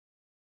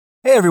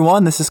Hey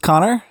everyone, this is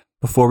Connor.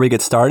 Before we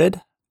get started,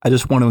 I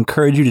just want to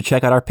encourage you to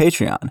check out our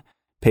Patreon,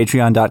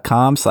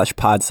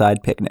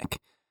 patreon.com/podsidepicnic.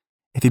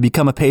 If you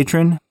become a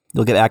patron,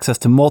 you'll get access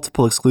to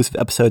multiple exclusive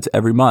episodes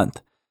every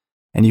month.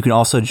 And you can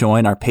also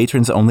join our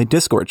patrons-only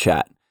Discord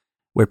chat,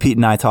 where Pete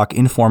and I talk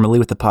informally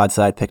with the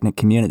Podside Picnic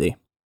community.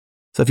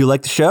 So if you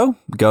like the show,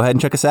 go ahead and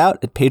check us out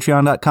at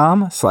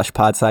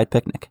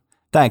patreon.com/podsidepicnic.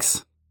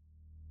 Thanks.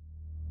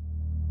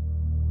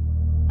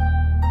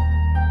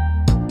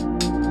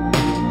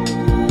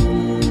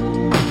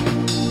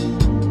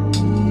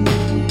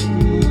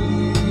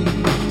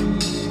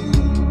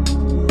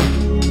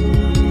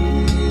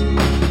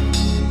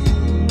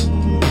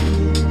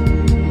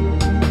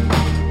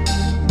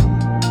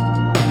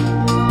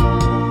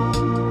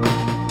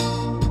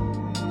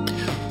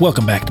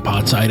 Welcome back to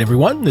Podside,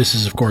 everyone. This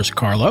is, of course,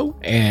 Carlo,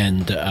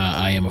 and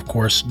I am, of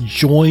course,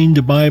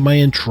 joined by my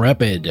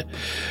intrepid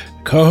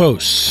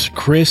co-hosts,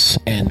 Chris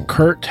and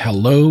Kurt.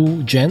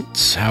 Hello,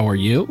 gents. How are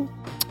you?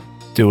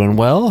 Doing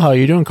well. How are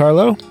you doing,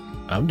 Carlo?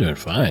 I'm doing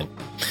fine.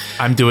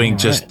 I'm doing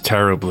just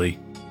terribly.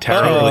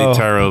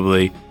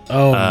 Terribly.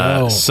 Oh,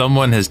 no.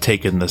 Someone has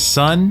taken the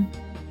sun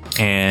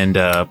and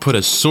put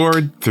a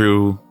sword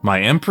through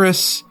my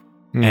Empress.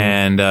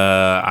 And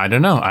I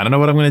don't know. I don't know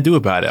what I'm going to do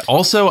about it.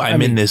 Also, I'm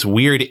in this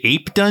weird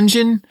ape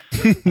dungeon.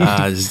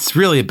 It's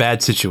really a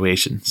bad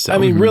situation. So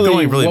really,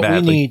 going really what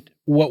badly.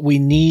 What we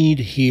need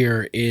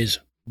here is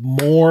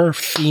more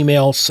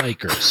female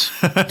psychers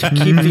to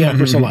keep the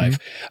Empress alive.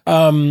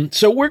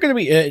 So we're going to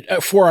be,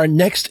 for our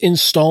next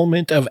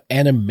installment of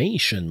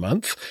Animation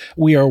Month,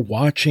 we are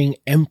watching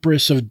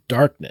Empress of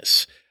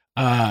Darkness.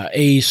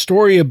 A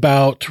story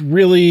about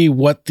really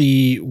what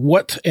a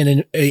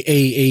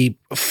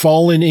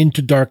fallen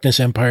into darkness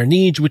empire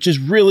needs, which is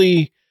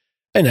really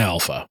an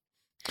alpha.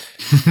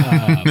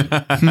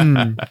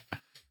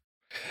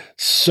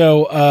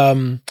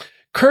 So,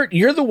 Kurt,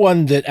 you're the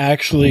one that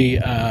actually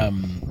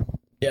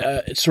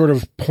sort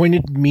of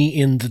pointed me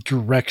in the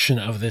direction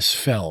of this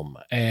film,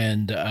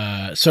 and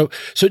so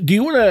do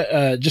you want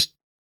to just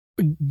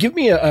give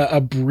me a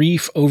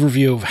brief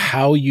overview of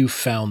how you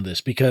found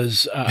this?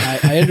 Because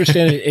I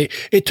understand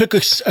it took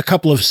us a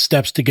couple of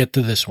steps to get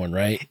to this one,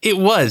 right? It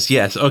was,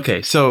 yes.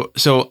 Okay, so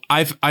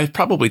I've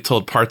probably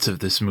told parts of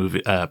this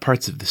story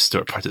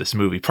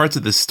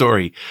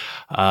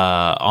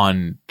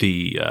on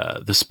the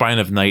Spine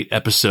of Night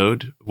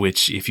episode,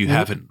 which if you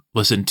haven't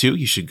listened to,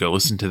 you should go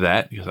listen to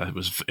that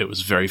because it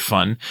was very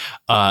fun.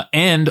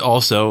 And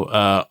also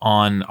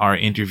on our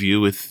interview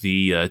with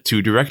the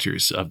two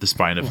directors of the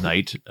Spine of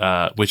Night,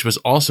 which was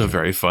also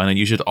very fun, and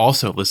you should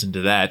also listen to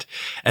that.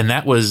 And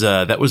that was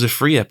a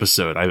free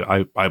episode,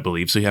 I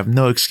believe, so you have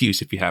no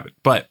excuse if you haven't.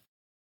 But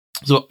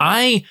so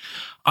I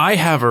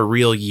have a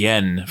real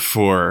yen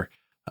for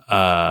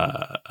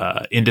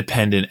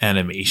independent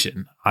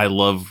animation. I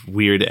love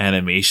weird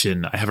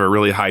animation. I have a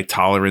really high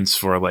tolerance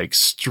for like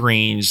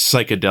strange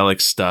psychedelic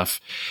stuff.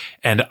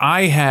 And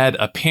I had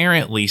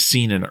apparently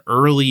seen an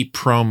early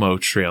promo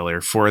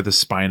trailer for The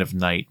Spine of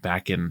Night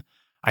back in,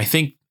 I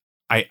think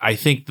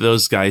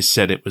those guys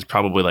said it was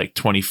probably like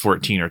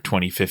 2014 or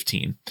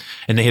 2015.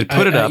 And they had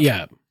put it up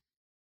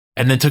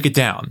and then took it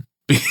down.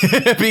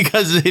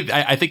 Because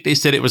I think they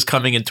said it was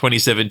coming in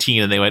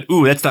 2017 and they went,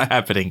 ooh, that's not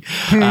happening.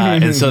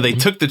 And so they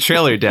took the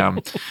trailer down.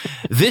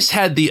 This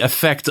had the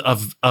effect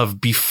of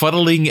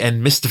befuddling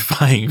and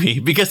mystifying me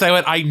because I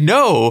went, I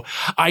know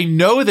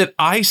that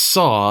I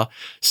saw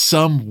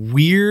some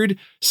weird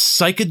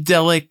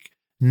psychedelic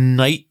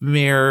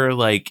nightmare,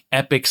 like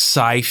epic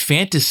sci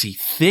fantasy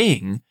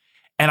thing.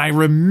 And I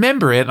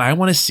remember it and I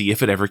want to see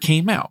if it ever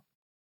came out.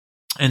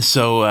 And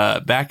so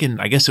back in,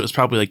 I guess it was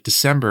probably like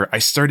December, I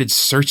started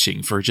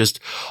searching for just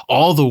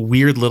all the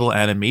weird little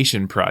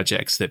animation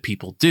projects that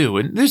people do.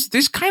 And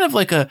there's kind of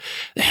like I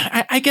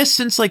guess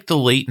since like the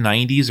late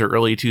 90s or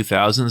early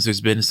 2000s, there's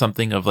been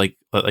something of like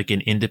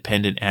an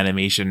independent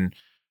animation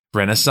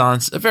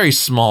renaissance, a very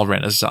small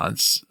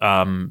renaissance.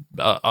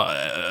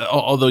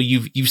 Although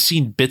you've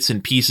seen bits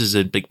and pieces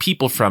and big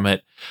people from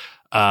it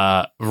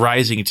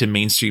rising to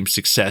mainstream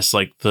success,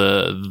 like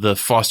the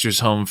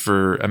Foster's Home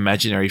for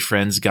Imaginary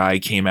Friends guy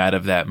came out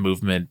of that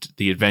movement.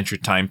 The Adventure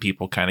Time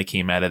people kind of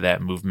came out of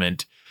that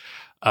movement.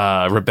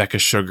 Rebecca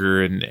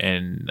Sugar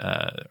and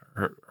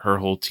her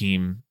whole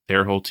team,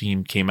 their whole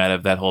team came out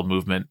of that whole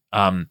movement.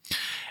 And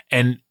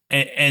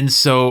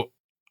so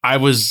I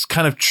was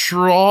kind of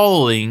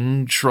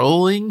trolling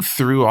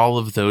through all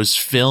of those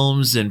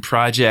films and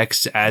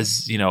projects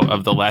as, you know,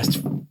 of the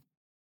last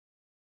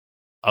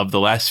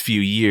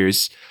few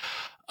years,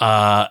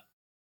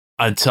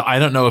 until I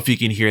don't know if you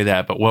can hear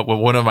that, but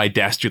one of my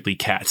dastardly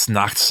cats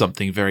knocked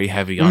something very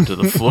heavy onto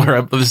the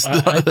floor,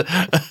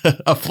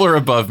 a floor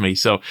above me.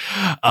 So,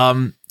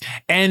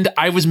 and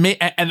I was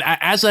and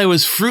as I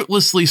was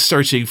fruitlessly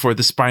searching for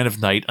The Spine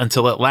of Night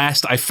until at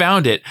last I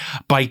found it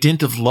by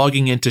dint of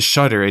logging into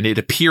Shudder and it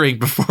appearing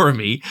before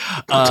me,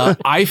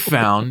 I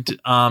found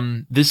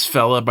this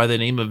fella by the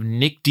name of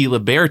Nick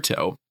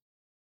DiLiberto,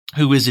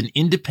 who is an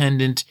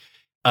independent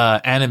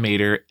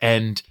animator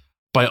and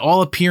by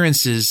all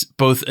appearances,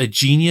 both a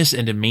genius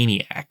and a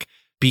maniac,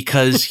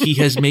 because he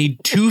has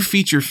made 2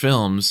 feature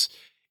films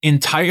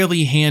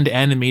entirely hand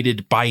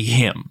animated by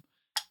him.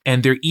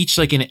 And they're each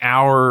like an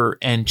hour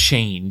and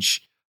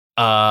change.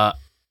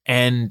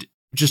 And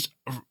just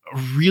a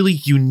really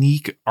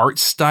unique art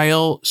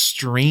style,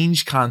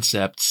 strange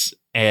concepts,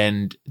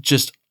 and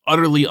just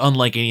utterly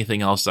unlike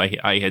anything else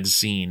I had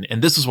seen.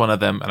 And this was one of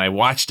them, and I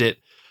watched it.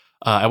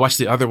 I watched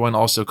the other one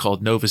also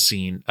called Nova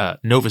Seed,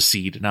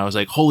 and I was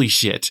like, holy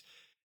shit,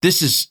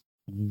 this is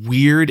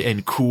weird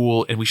and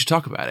cool, and we should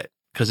talk about it,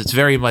 because it's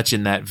very much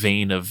in that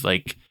vein of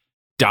like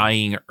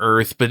dying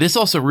Earth, but this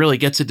also really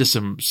gets into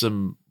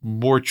some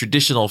more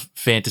traditional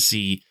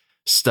fantasy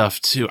stuff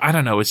too. I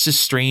don't know, it's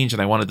just strange,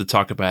 and I wanted to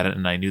talk about it,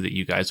 and I knew that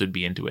you guys would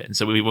be into it. And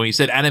so when we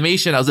said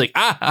animation, I was like,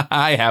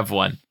 I have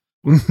one.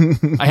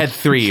 I had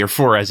 3 or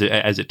 4 as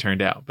it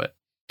turned out, but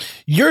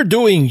you're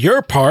doing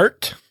your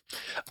part.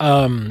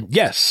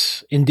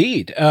 Yes,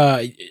 indeed.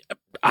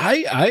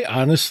 I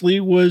honestly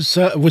was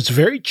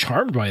very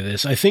charmed by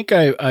this. I think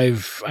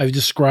I've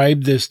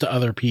described this to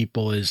other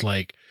people as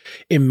like,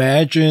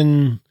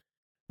 imagine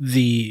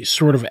the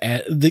sort of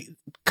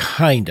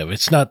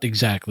it's not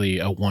exactly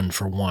a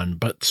 1-for-1,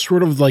 but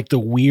sort of like the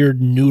weird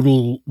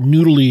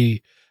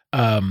noodly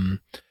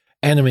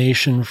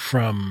animation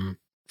from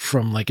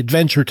like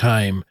Adventure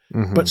Time,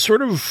 but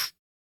sort of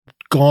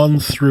gone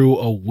through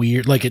a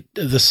weird, like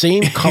the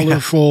same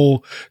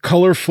colorful,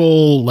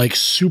 like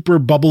super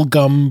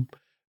bubblegum,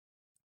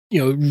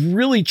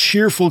 really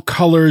cheerful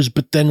colors,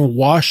 but then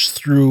washed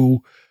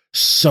through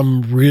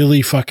some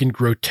really fucking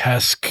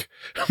grotesque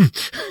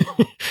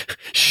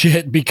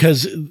shit,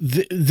 because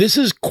this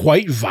is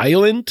quite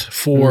violent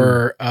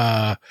for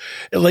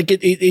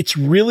it's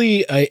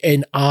really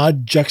an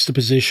odd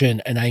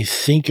juxtaposition, and I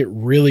think it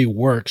really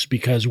works,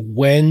 because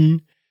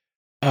when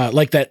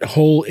like that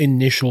whole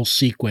initial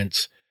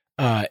sequence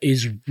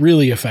is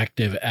really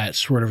effective at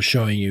sort of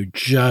showing you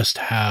just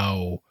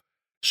how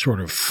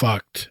sort of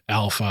fucked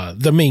Alpha,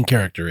 the main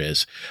character,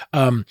 is.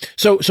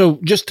 So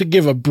just to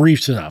give a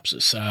brief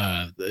synopsis,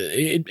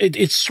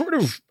 it's sort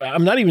of,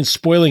 I'm not even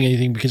spoiling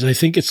anything, because I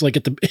think it's like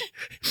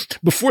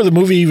before the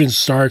movie even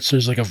starts,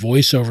 there's like a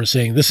voiceover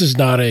saying, this is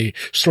not a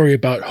story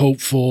about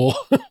hopeful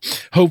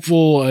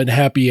and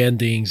happy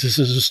endings. This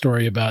is a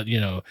story about,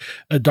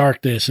 a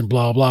darkness and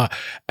blah, blah.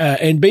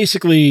 And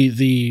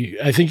basically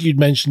I think you'd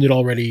mentioned it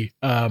already,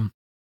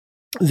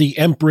 the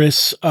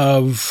Empress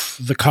of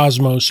the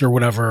Cosmos or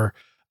whatever,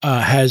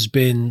 has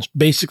been,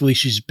 basically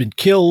she's been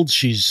killed.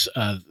 She's,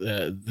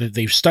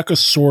 they've stuck a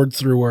sword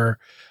through her.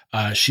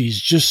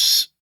 She's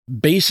just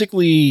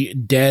basically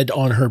dead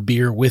on her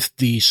bier with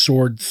the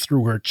sword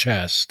through her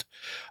chest.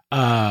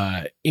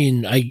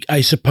 In,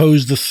 I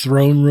suppose, the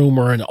throne room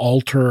or an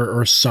altar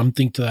or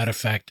something to that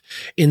effect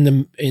in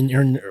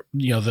her,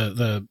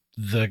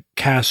 the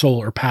castle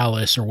or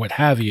palace or what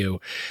have you.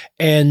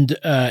 And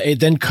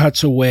it then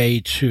cuts away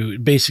to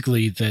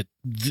basically that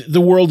the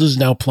world is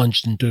now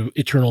plunged into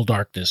eternal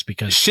darkness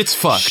because shit's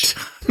fucked.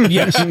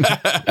 Yes.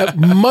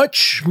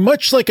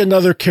 Much like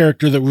another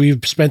character that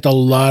we've spent a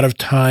lot of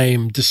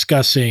time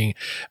discussing,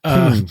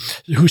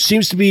 who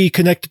seems to be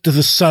connected to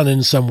the sun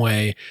in some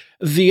way.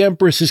 The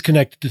Empress is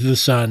connected to the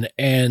sun,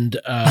 and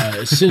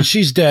since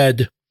she's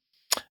dead,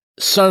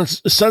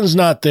 sun's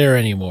not there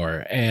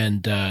anymore.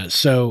 And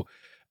so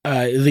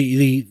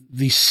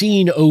the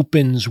scene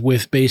opens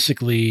with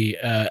basically,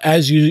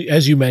 as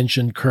you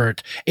mentioned,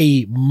 Kurt,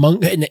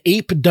 an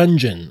ape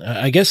dungeon.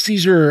 I guess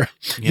these are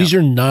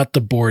not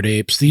the bored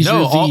apes. These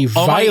are the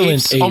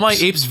violent apes. All my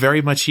apes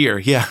very much here.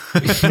 Yeah.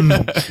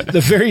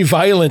 The very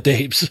violent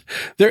apes.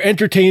 They're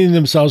entertaining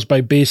themselves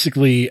by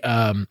basically,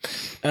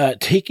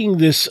 taking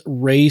this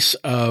race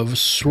of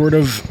sort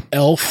of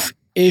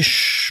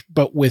elf-ish,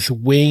 but with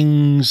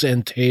wings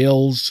and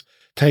tails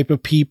type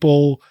of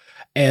people.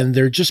 And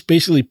they're just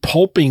basically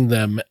pulping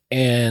them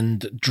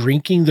and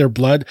drinking their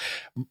blood.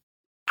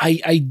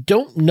 I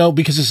don't know,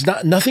 because it's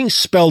nothing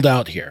spelled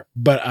out here,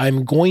 but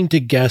I'm going to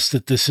guess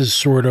that this is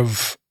sort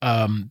of,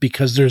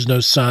 because there's no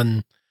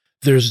sun,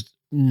 there's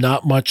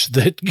not much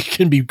that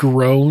can be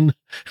grown.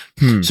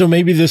 So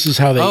maybe this is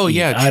how they eat.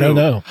 Yeah, true. I don't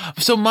know.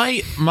 So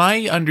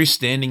my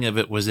understanding of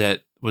it was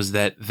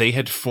that they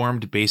had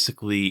formed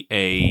basically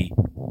a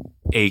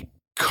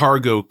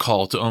cargo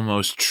cult,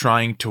 almost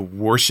trying to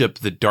worship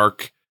the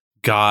dark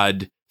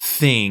god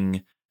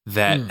thing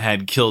that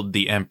had killed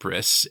the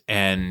Empress,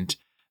 and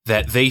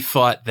that they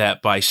thought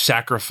that by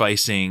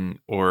sacrificing,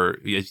 or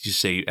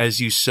as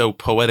you so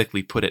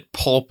poetically put it,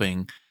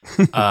 pulping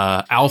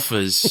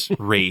Alpha's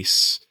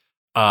race,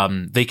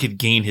 they could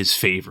gain his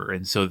favor.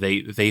 And so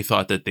they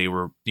thought that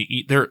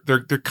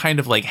they're kind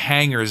of like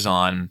hangers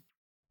on,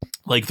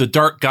 like the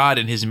dark god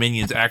and his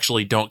minions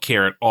actually don't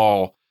care at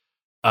all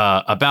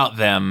about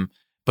them.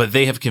 But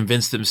they have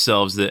convinced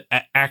themselves that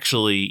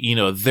actually,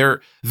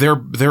 they're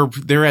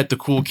at the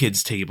cool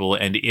kids table,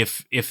 and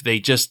if they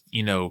just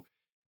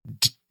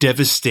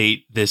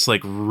devastate this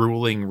like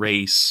ruling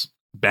race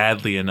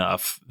badly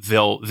enough,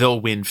 they'll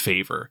win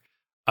favor.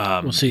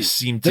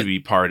 seemed to be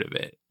part of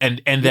it,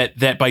 and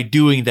that by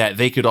doing that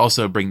they could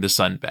also bring the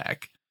sun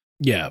back.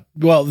 Yeah.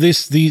 Well,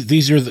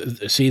 these are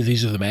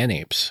the man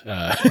apes.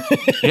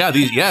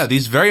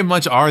 These very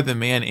much are the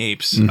man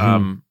apes.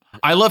 Mm-hmm.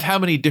 I love how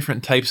many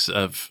different types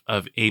of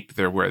ape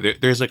there were.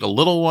 There's like a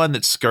little one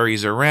that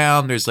scurries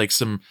around. There's like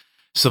some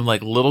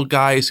like little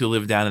guys who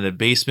live down in a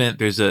basement.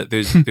 There's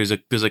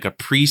like a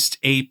priest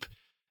ape.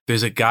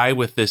 There's a guy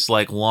with this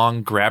like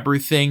long grabber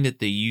thing that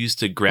they use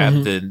to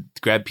grab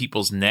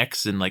people's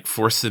necks and like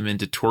force them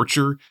into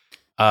torture.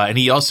 And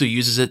he also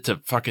uses it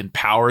to fucking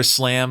power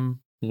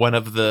slam one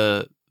of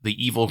the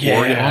evil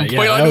horde at one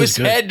point onto his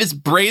head. His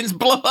brains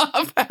blow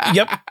up.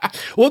 Yep.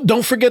 Well,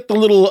 don't forget the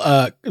little,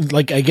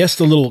 the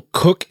little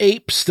cook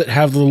apes that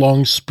have the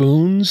long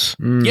spoons.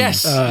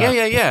 Yes.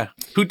 Yeah.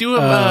 Who do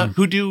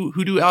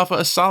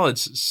alpha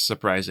solids,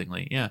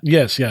 surprisingly. Yeah.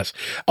 Yes.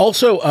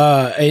 Also,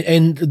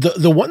 and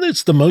the one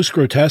that's the most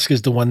grotesque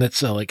is the one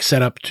that's like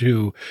set up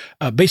to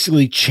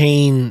basically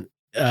chain,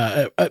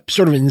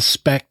 sort of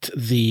inspect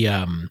the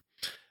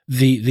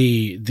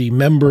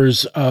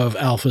members of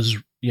Alpha's,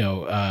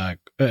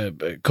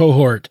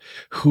 cohort,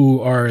 who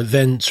are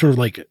then sort of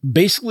like,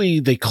 basically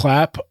they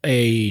clap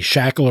a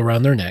shackle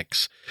around their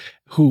necks,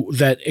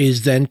 that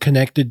is then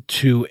connected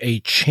to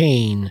a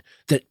chain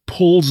that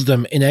pulls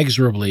them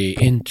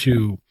inexorably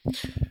into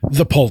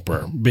the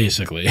pulper,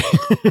 basically.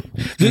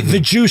 the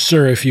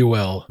juicer, if you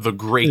will. The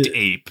great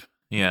ape.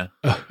 Yeah.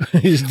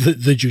 Is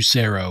the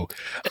juicero.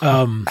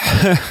 Go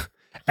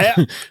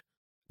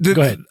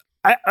ahead.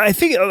 I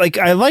think like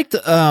I liked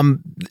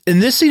in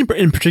this scene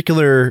in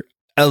particular,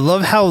 I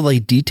love how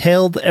like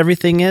detailed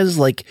everything is.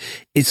 Like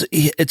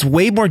it's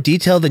way more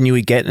detailed than you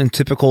would get in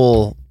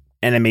typical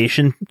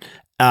animation.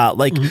 I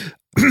like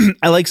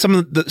some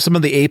of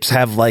the apes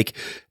have like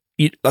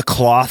a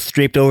cloth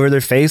draped over their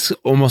face,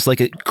 almost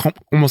like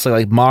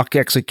mock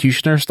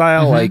executioner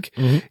style.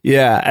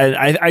 Yeah,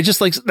 and I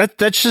just like that.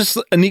 That's just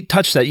a neat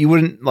touch that you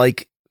wouldn't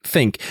like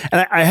think.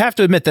 And I have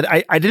to admit that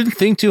I didn't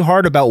think too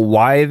hard about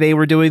why they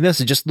were doing this.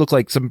 It just looked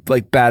like some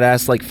like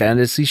badass like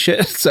fantasy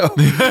shit. So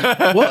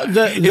well,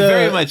 it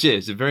very much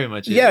is. It very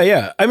much is.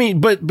 Yeah. I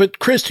mean, but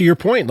Chris, to your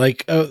point,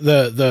 like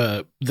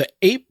the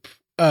ape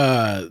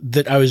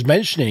that I was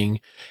mentioning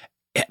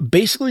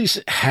basically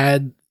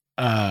had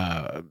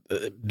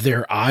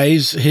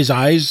his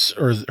eyes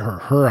or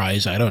her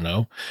eyes, I don't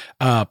know,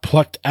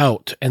 plucked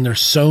out, and they're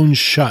sewn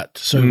shut.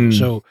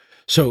 So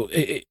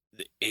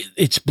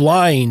it's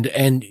blind,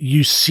 and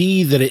you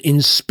see that it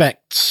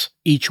inspects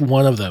each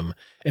one of them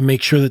and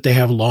makes sure that they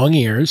have long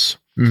ears.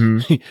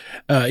 Mm-hmm.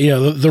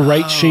 The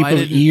right shape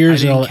of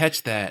ears. I didn't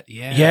catch that.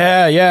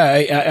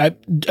 Yeah.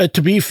 I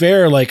to be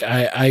fair, like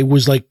I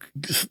was like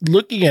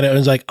looking at it and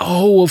was like,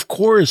 oh, of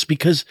course,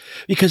 because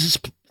it's,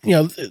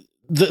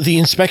 the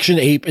inspection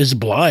ape is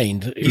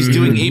blind. He's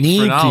doing ape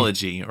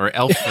phrenology or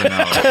elf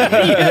phrenology.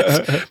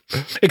 Yes.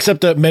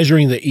 Except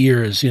measuring the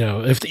ears.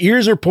 If the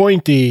ears are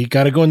pointy,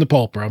 got to go in the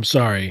pulper. I'm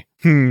sorry.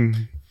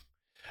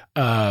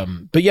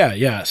 But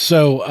yeah.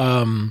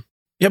 So,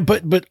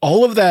 but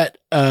all of that,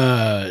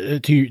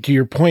 to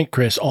your point,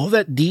 Chris, all of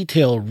that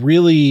detail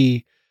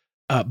really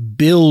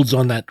builds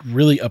on that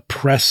really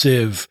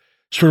oppressive,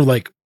 sort of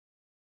like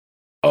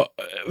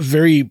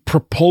very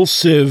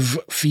propulsive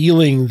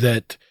feeling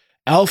that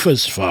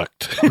Alpha's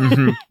fucked.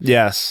 Mm-hmm.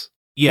 Yes.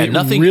 Yeah, it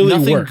nothing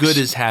works. good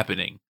is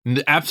happening.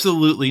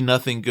 Absolutely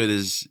nothing good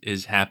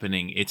is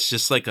happening. It's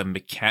just like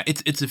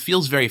it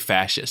feels very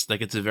fascist. Like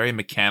it's a very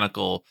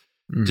mechanical,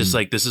 just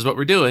like, this is what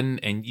we're doing,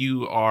 and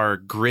you are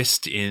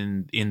grist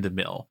in the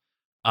mill.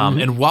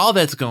 And while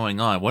that's going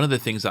on, one of the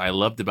things that I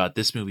loved about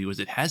this movie was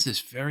it has this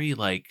very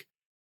like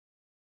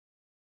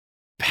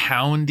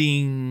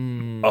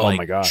pounding,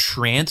 my God,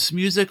 trance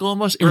music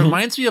almost. It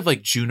reminds me of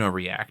like Juno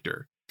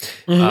Reactor.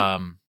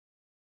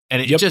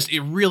 And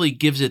it really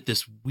gives it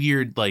this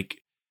weird, like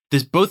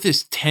this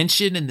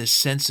tension and this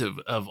sense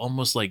of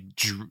almost like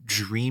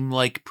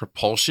dreamlike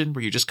propulsion,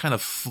 where you're just kind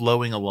of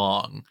flowing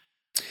along,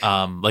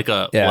 like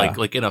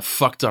in a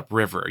fucked up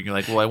river. And you're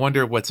like, well, I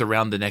wonder what's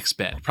around the next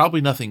bend.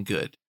 Probably nothing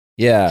good.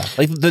 Yeah,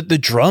 like the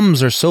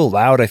drums are so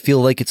loud. I feel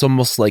like it's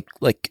almost like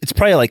it's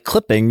probably like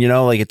clipping.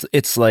 Like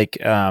it's like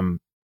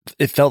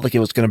it felt like it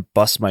was going to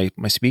bust my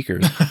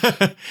speakers.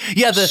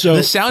 Yeah,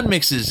 the sound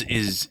mix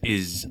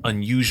is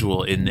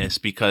unusual in this,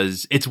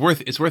 because it's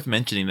worth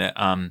mentioning that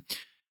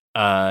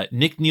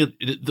Nick Neal,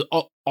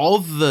 all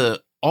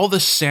the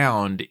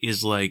sound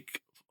is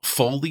like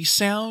Foley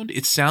sound.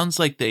 It sounds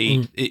like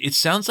they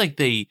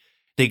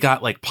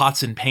got like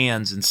pots and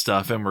pans and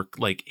stuff and were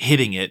like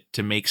hitting it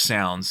to make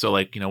sounds. So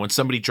like, when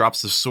somebody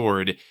drops the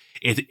sword,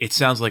 it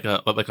sounds like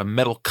a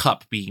metal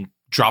cup being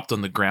dropped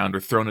on the ground or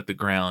thrown at the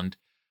ground.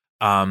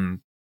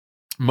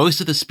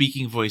 Most of the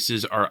speaking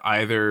voices are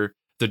either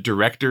the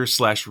director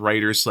 /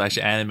 writer /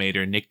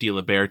 animator, Nick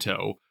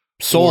DiLiberto,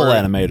 Soul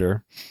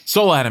animator.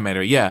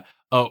 Yeah.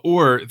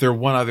 Or they're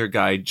one other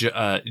guy,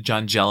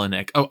 John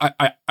Jelinek. Oh,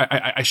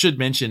 I should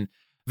mention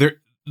the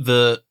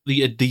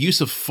use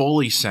of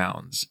Foley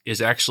sounds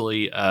is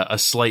actually a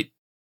slight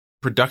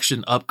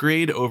production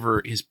upgrade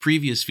over his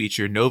previous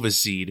feature, Nova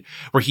Seed,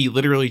 where he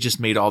literally just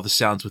made all the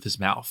sounds with his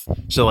mouth.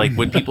 So like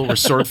when people were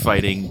sword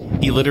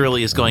fighting, he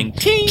literally is going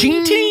ting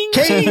ting ting.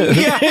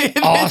 Yeah,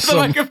 Awesome.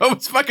 The microphone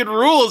was fucking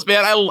rules,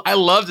 man. I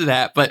loved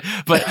that, but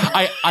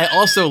I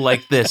also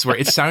like this where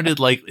it sounded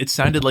like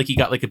he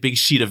got like a big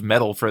sheet of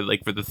metal for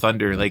the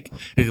thunder, like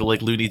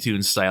Looney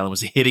Tunes style, and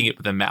was hitting it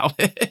with a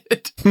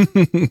mallet.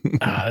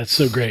 That's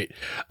so great.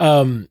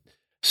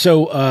 So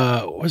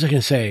what was I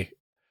going to say?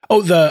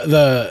 Oh,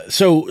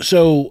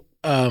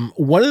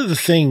 one of the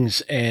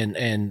things,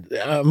 and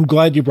I'm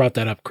glad you brought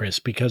that up, Chris,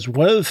 because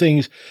one of the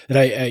things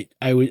that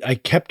I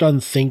kept on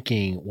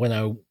thinking when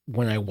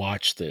I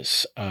watched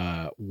this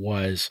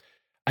was,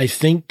 I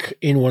think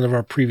in one of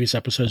our previous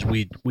episodes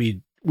we'd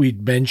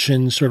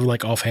mentioned sort of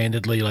like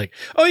offhandedly, like,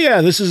 oh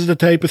yeah, this is the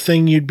type of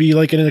thing you'd be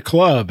like in a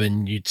club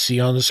and you'd see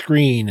on the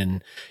screen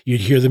and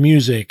you'd hear the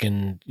music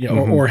and, you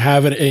know, or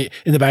have it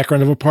in the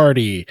background of a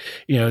party,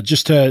 you know,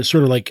 just to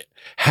sort of like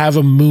have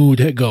a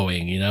mood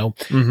going, you know?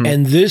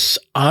 And this,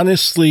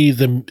 honestly,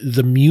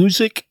 the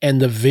music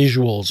and the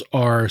visuals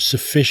are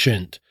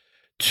sufficient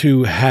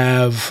to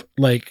have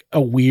like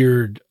a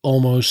weird,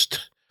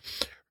 almost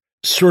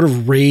sort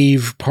of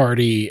rave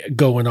party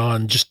going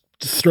on. Just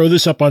throw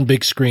this up on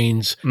big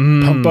screens,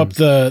 pump up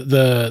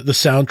the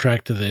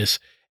soundtrack to this,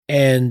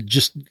 and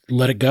just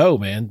let it go,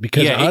 man.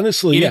 Because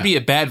honestly, it'd be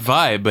a bad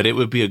vibe, but it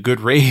would be a good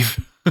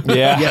rave.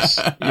 Yeah.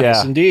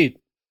 Yes, indeed.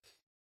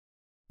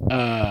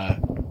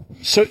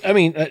 So I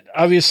mean,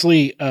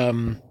 obviously,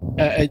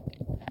 the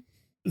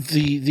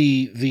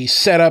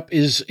setup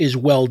is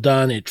well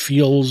done. It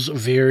feels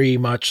very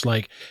much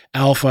like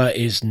Alpha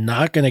is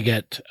not going to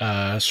get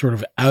sort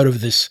of out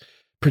of this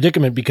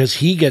predicament, because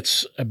he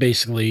gets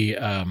basically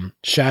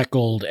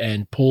shackled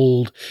and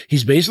pulled.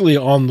 He's basically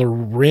on the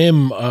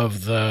rim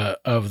of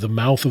the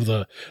mouth of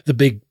the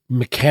big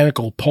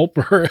mechanical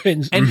pulper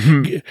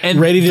and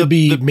ready to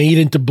be made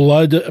into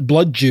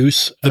blood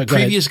juice. The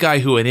previous guy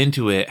who went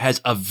into it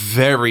has a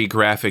very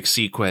graphic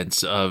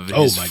sequence of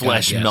his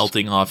flesh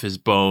melting off his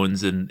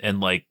bones and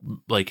like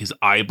his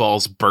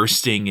eyeballs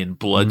bursting and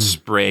blood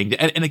spraying.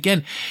 And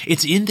again,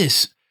 it's in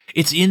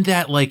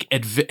that like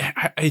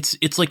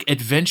it's like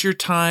Adventure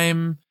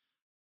Time,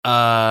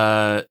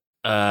 CLI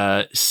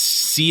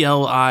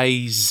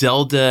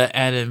Zelda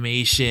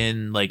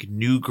animation, like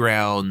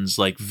Newgrounds,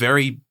 like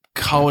very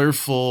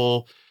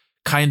colorful,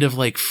 kind of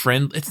like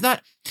friend. It's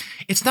not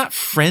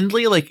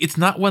friendly. Like it's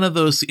not one of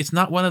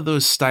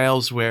those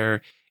styles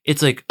where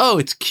it's like, oh,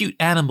 it's cute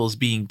animals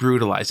being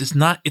brutalized. It's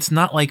not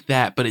like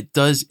that, but it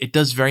does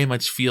very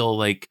much feel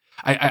like,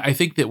 I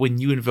think that when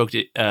you invoked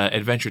it,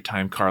 Adventure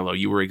Time, Carlo,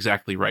 you were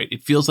exactly right.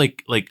 It feels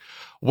like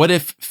what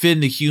if Finn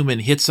the human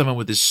hit someone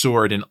with his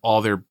sword and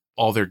all their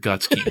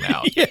guts came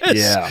out? Yes.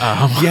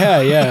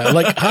 Yeah. Yeah.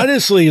 Like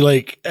honestly,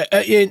 like,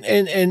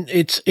 and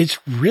it's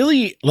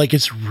really like,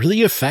 it's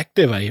really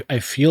effective. I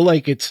feel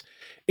like it's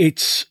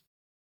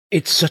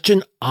such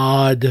an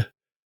odd,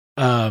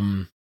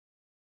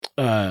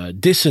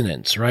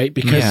 dissonance, right?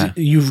 Because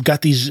you've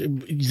got these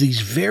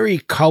very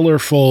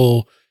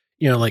colorful,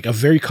 you know, like a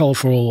very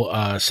colorful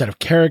set of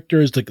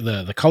characters.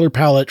 The color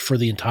palette for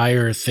the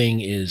entire thing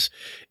is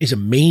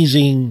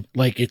amazing.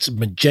 Like it's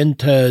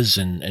magentas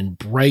and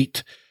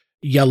bright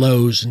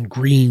yellows and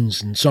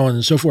greens and so on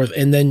and so forth.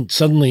 And then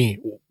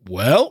suddenly,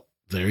 well,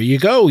 there you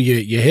go.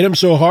 You hit him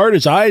so hard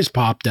his eyes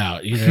popped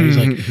out. You know, he's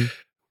like,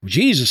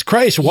 Jesus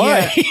Christ,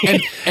 why? Yeah.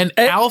 And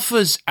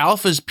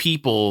Alpha's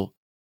people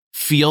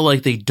feel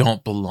like they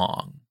don't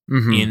belong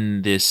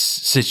in this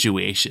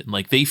situation.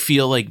 Like they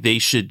feel like they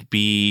should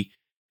be,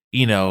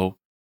 you know,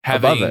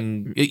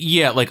 having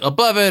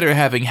above it or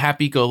having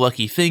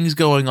happy-go-lucky things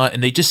going on,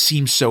 and they just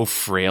seem so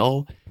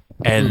frail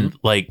and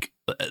like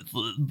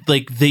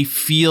they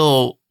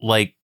feel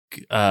like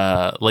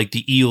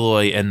the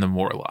Eloi and the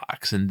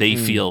Morlocks, and they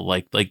feel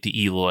like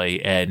the Eloi,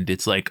 and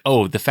it's like,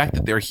 oh, the fact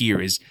that they're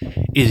here is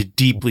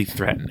deeply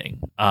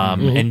threatening.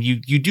 And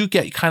you do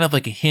get kind of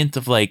like a hint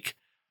of like,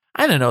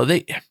 I don't know,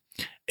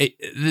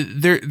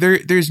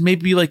 there's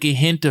maybe like a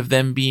hint of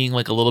them being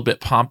like a little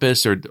bit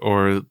pompous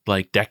or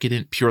like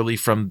decadent purely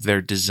from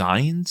their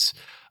designs.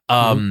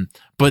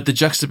 But the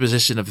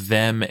juxtaposition of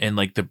them and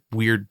like the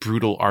weird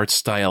brutal art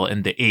style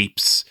and the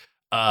apes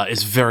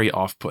is very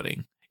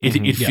off-putting.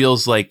 It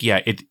feels like,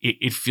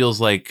 it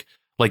feels like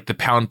the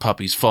Pound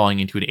Puppies falling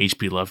into an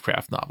H.P.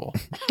 Lovecraft novel.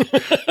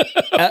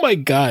 Oh my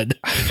God.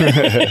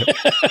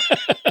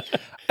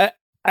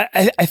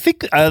 I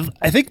think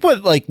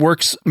what like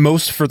works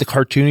most for the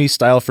cartoony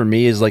style for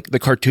me is like the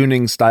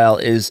cartooning style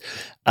is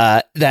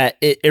that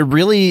it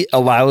really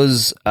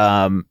allows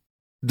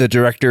the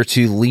director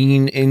to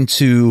lean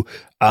into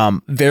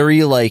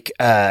very like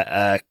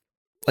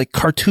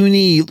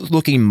cartoony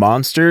looking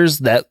monsters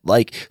that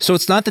like, so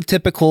it's not the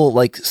typical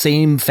like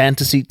same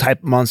fantasy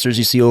type monsters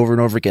you see over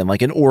and over again,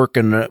 like an orc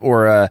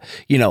or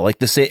you know,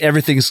 like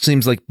everything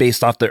seems like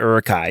based off the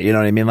Uruk-hai, you know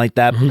what I mean, like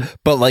that.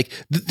 But like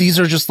these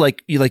are just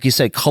like you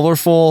said,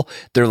 colorful.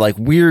 They're like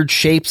weird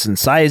shapes and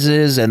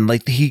sizes, and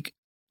like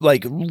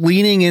like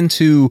leaning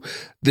into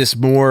this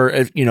more,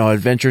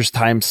 Adventures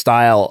Time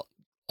style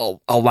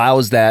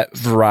allows that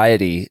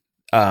variety.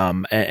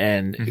 And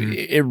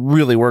it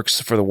really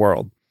works for the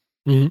world.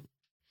 Mm-hmm.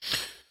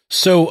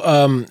 So,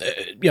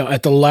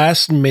 at the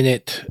last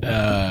minute,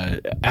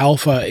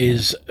 Alpha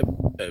is,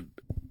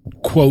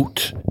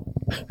 quote,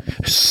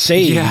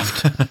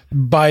 saved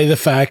by the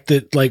fact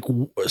that, like,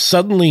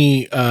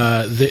 suddenly,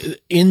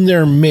 in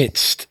their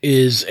midst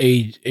is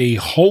a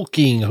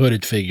hulking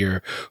hooded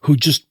figure who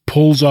just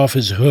pulls off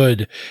his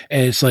hood,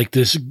 and it's like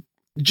this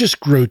just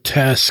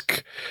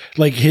grotesque,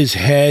 like his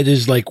head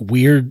is like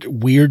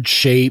weird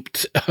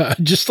shaped,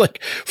 just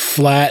like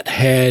flat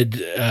head,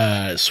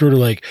 sort of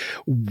like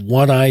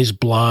one eye's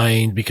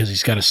blind because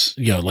he's got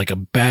like a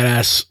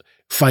badass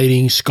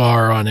fighting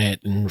scar on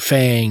it and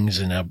fangs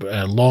and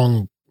a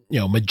long,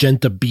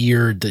 magenta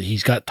beard that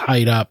he's got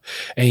tied up.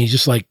 And he's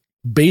just like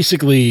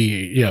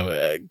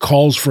basically,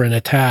 calls for an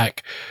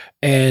attack.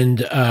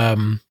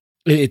 And,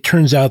 it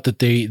turns out that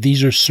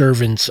these are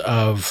servants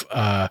of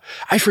I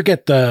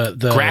forget the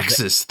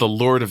Graxus, the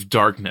Lord of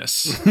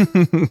Darkness.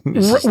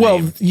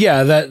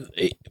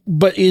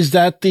 But is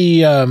that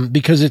the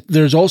because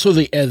there's also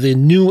the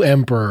new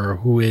emperor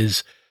who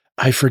is,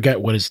 I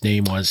forget what his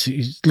name was.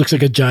 He looks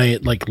like a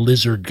giant like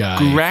lizard guy.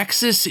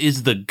 Graxus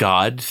is the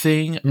god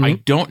thing. Mm-hmm. I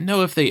don't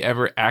know if they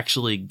ever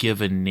actually give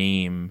a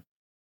name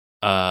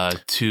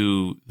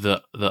to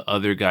the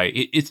other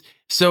guy.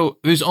 So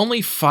there's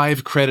only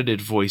 5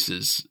 credited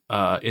voices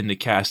in the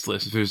cast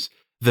list. There's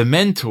the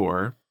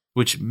Mentor,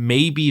 which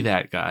may be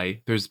that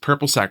guy. There's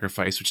Purple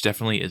Sacrifice, which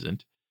definitely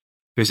isn't.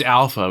 There's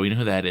Alpha, we know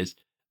who that is.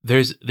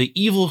 There's the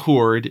Evil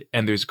Horde,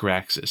 and there's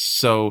Graxus.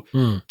 So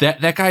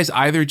that guy's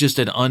either just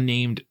an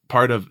unnamed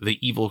part of the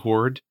Evil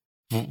Horde,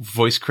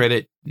 voice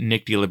credit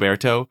Nick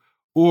DiLiberto,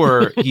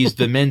 or he's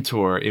the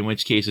Mentor, in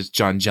which case it's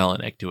John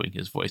Jelinek doing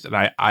his voice. And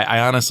I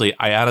honestly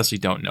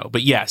don't know.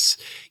 But yes,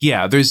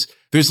 yeah, there's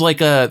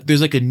like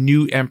a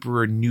new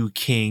emperor, new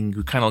king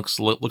who kind of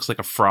looks like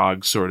a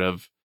frog, sort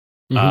of.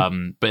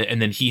 And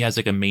then he has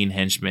like a main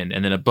henchman,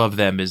 and then above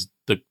them is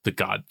the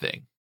god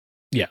thing.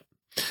 Yeah.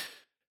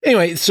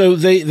 Anyway, so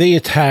they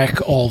attack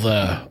all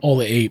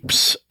the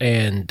apes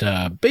and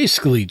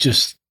basically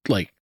just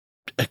like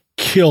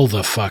kill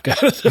the fuck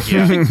out of them.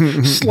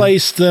 Yeah.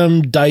 Slice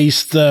them,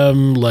 dice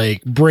them,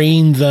 like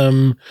brain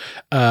them.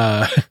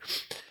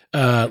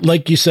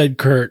 Like you said,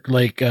 Kurt,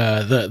 like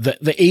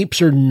the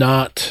apes are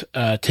not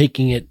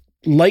taking it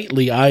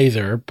lightly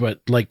either,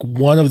 but like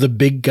one of the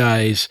big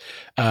guys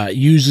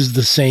uses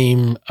the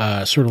same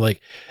sort of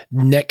like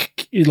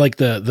neck, like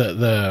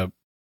the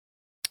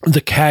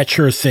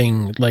catcher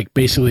thing, like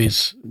basically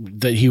is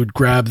that he would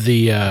grab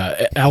the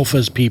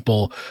Alpha's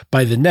people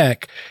by the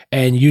neck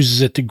and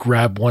uses it to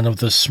grab one of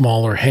the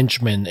smaller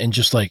henchmen and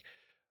just like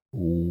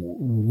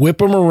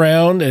whip him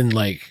around and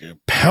like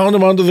pound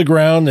him onto the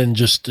ground, and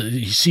just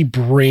you see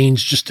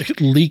brains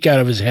just leak out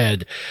of his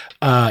head.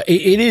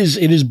 It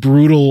is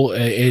brutal.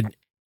 It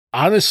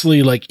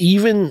honestly, like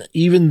even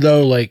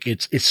though like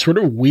it's sort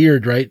of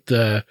weird, right?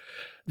 The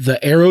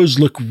arrows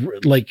look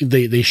like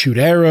they shoot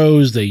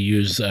arrows. They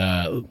use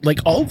like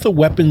all of the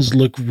weapons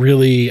look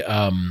really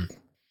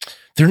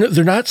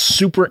they're not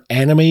super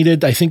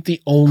animated. I think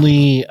the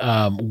only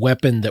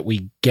weapon that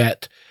we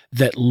get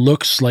that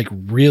looks like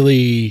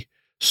really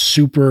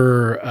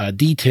super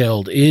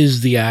detailed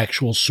is the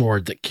actual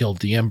sword that killed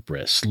the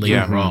Empress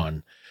later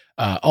on.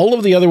 All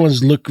of the other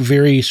ones look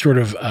very sort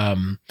of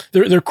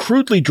they're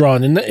crudely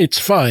drawn, and it's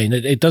fine.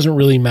 It doesn't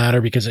really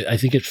matter because I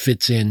think it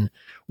fits in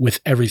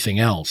with everything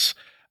else.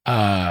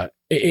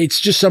 It's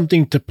just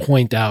something to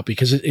point out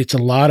because it's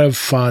a lot of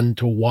fun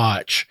to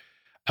watch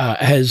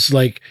as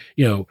like,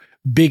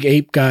 big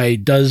ape guy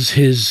does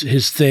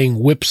his thing,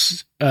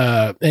 whips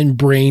and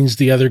brains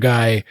the other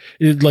guy,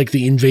 like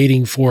the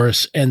invading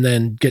force, and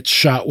then gets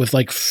shot with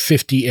like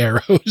 50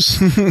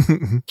 arrows.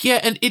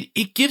 Yeah, and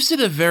it gives it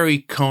a very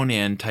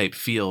Conan type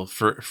feel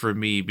for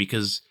me,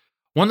 because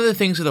one of the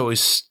things that always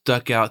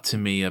stuck out to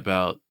me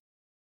about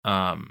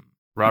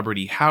Robert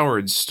E.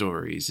 Howard's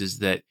stories is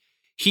that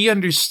he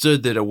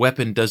understood that a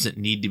weapon doesn't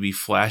need to be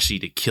flashy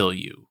to kill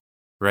you,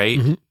 right?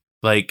 Mm-hmm.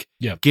 Like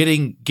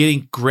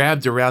getting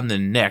grabbed around the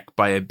neck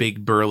by a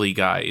big burly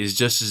guy is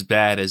just as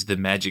bad as the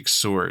magic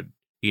sword,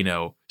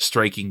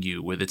 striking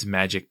you with its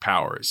magic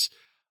powers.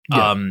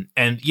 Yeah.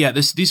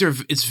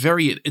 It's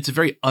a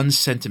very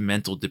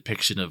unsentimental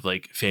depiction of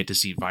like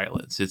fantasy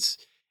violence. It's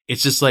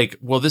just like,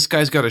 well, this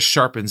guy's got a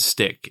sharpened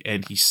stick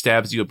and he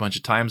stabs you a bunch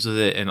of times with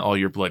it and all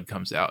your blood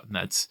comes out, and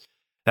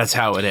that's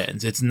how it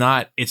ends. It's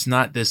not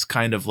this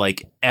kind of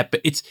like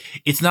epic.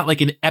 It's not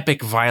like an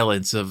epic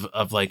violence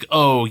of like,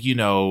 oh,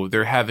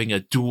 they're having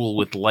a duel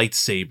with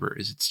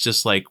lightsabers. It's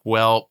just like,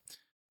 well,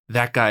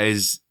 that guy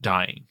is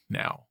dying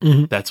now.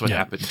 Mm-hmm. That's what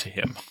happened to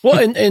him. Well,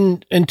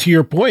 and to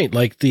your point,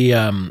 like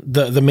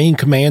the main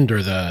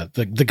commander,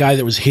 the guy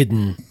that was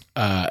hidden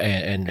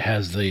and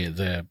has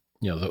the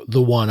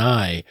one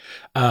eye,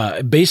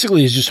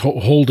 basically is just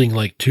holding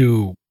like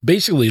two,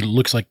 basically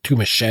looks like two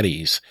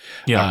machetes.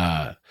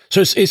 Yeah.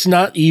 So it's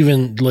not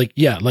even like,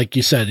 yeah, like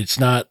you said, it's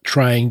not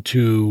trying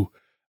to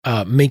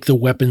make the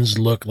weapons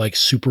look like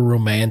super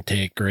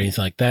romantic or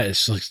anything like that.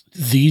 It's like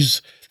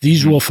these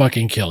will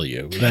fucking kill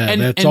you.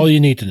 That's all you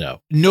need to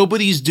know.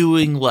 Nobody's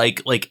doing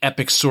like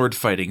epic sword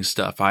fighting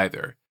stuff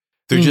either.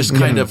 They're just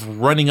kind of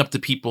running up to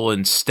people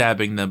and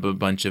stabbing them a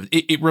bunch of.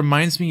 It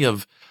reminds me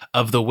of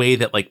the way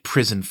that like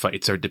prison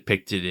fights are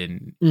depicted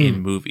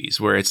in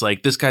movies, where it's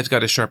like this guy's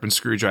got a sharpened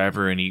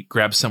screwdriver and he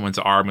grabs someone's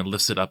arm and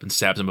lifts it up and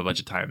stabs him a bunch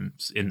of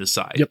times in the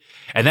side. Yep.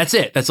 And that's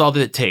it. That's all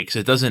that it takes.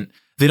 It doesn't.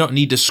 They don't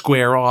need to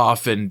square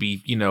off and be,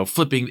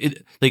 flipping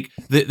it. Like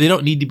they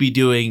don't need to be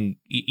doing,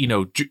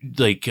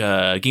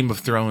 Game of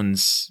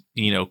Thrones,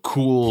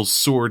 cool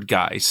sword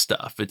guy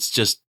stuff. It's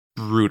just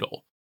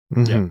brutal.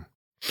 Mm-hmm. Yeah.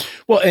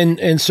 Well,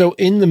 and so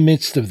in the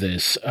midst of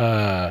this,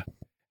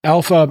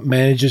 Alpha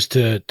manages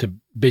to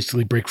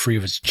basically break free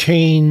of his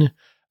chain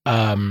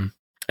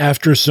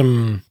after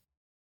some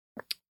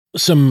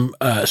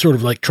sort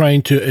of like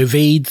trying to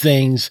evade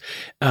things.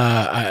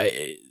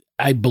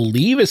 I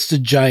believe it's the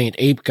giant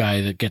ape guy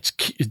that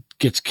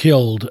gets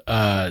killed.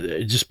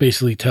 Just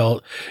basically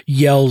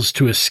yells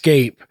to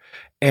escape,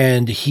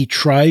 and he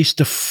tries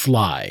to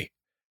fly.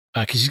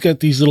 Because he's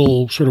got these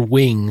little sort of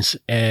wings,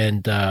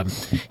 and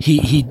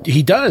he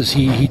does.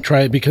 He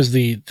tried because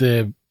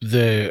the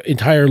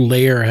entire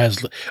layer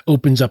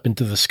opens up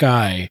into the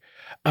sky,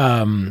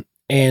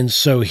 and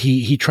so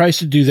he tries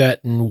to do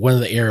that, and one of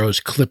the arrows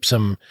clips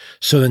him.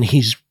 So then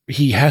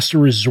he has to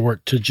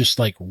resort to just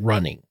like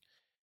running,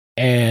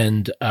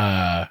 and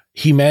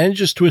he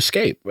manages to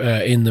escape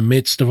in the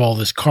midst of all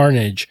this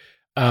carnage.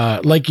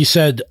 Like you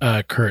said,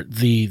 Kurt,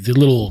 the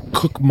little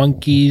cook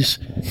monkeys,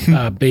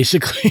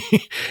 basically,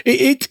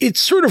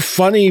 it's sort of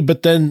funny,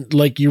 but then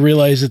like you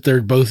realize that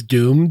they're both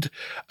doomed,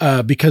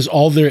 because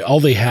all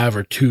they have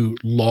are two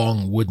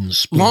long wooden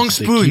spoons. Long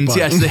spoons,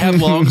 yes, they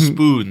have long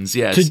spoons,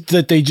 yes.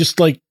 That they just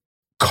like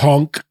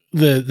conk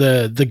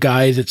the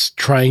guy that's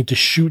trying to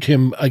shoot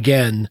him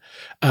again.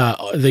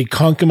 They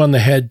conk him on the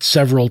head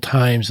several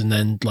times, and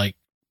then like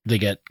they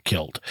get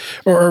killed.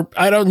 Or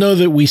I don't know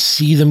that we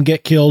see them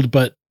get killed,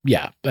 but.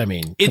 Yeah, I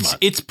mean,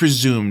 it's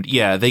presumed.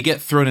 Yeah, they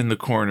get thrown in the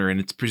corner, and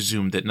it's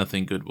presumed that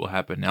nothing good will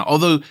happen now.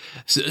 Although,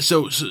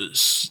 so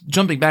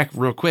jumping back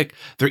real quick,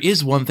 there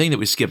is one thing that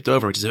we skipped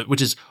over,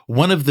 which is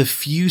one of the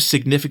few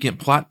significant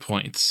plot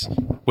points,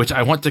 which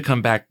I want to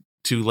come back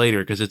to later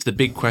because it's the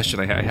big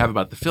question I have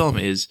about the film.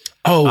 Is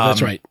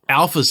that's right,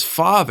 Alpha's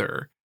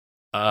father,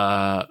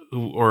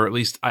 or at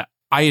least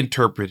I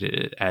interpreted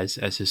it as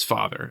his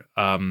father,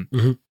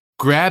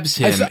 grabs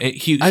him.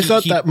 I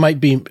thought that might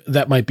be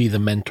the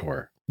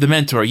mentor. The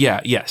mentor,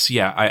 yeah, yes,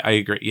 yeah, I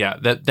agree. Yeah,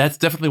 that's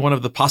definitely one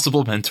of the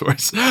possible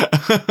mentors.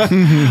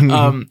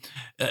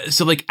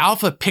 So like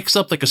Alpha picks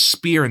up like a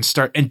spear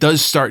and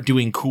does start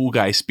doing cool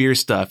guy spear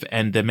stuff,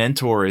 and the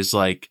mentor is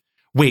like,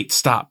 "Wait,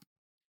 stop!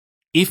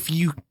 If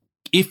you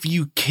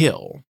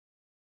kill,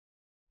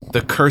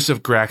 the curse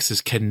of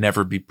Graxus can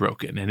never be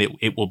broken, and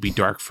it will be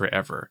dark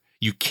forever.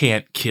 You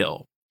can't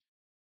kill."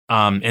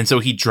 And so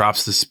he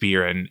drops the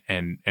spear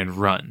and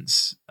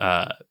runs,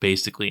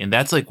 basically, and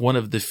that's like one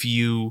of the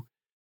few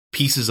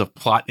pieces of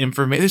plot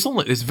information.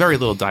 There's very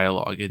little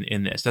dialogue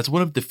in this. That's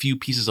one of the few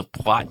pieces of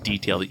plot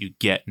detail that you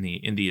get in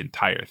the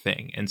entire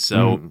thing. And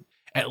so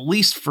at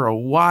least for a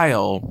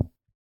while,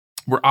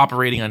 we're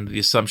operating under the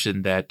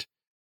assumption that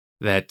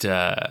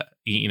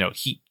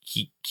he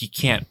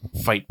can't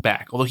fight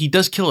back. Although he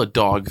does kill a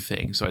dog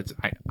thing, so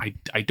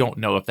I don't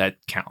know if that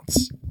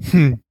counts.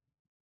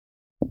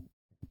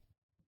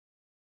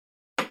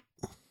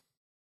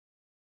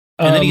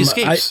 And then he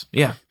escapes.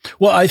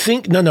 Well, I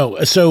think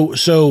no. So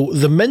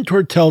the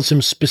mentor tells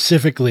him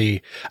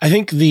specifically. I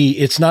think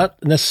it's not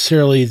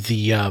necessarily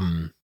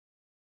the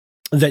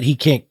that he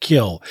can't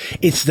kill.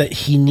 It's that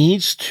he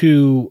needs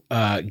to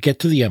get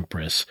to the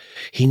Empress.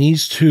 He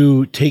needs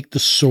to take the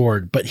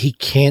sword, but he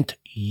can't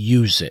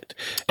use it.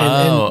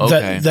 And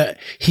that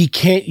he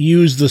can't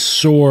use the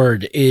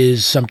sword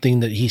is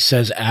something that he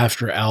says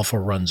after Alpha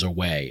runs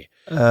away.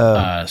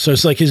 So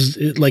it's like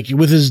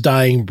with his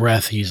dying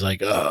breath, he's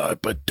like,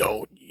 but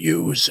don't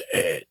use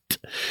it,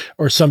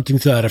 or something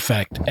to that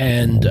effect.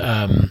 And,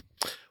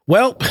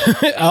 well,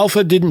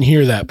 Alpha didn't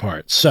hear that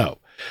part. So,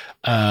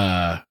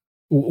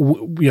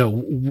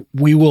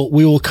 we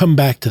will come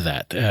back to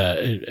that,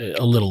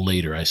 a little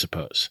later, I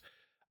suppose.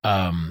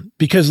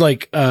 Because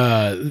like,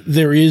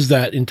 there is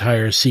that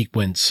entire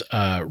sequence,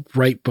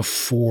 right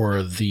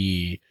before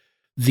the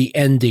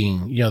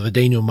ending, the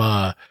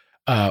denouement,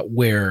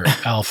 where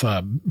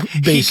Alpha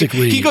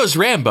basically he goes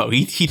Rambo.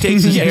 He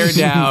takes his hair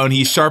down.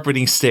 He's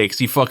sharpening stakes.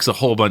 He fucks a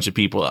whole bunch of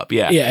people up.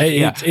 Yeah.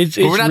 It's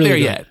we're not really there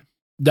good.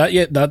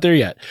 yet. Not there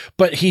yet.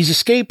 But he's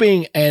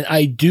escaping, and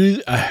I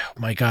do. Oh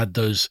my God,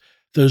 those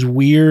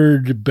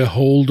weird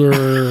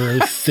beholder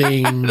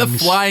things, the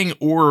flying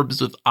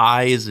orbs with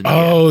eyes, and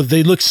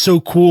they look so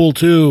cool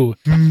too.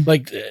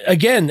 Like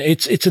again,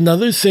 it's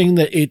another thing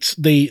that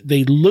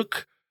they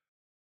look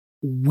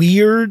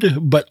weird,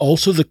 but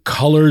also the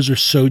colors are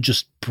so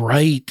just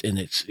bright, and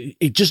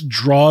it just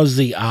draws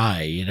the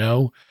eye, you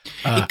know.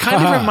 It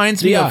kind of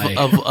reminds me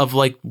of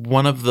like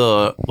one of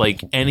the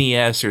like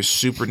NES or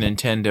Super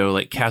Nintendo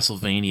like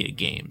Castlevania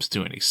games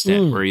to an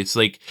extent, where it's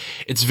like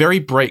it's very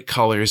bright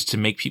colors to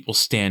make people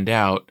stand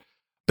out,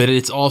 but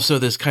it's also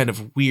this kind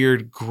of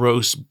weird,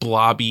 gross,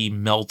 blobby,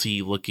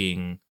 melty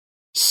looking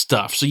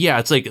stuff. So yeah,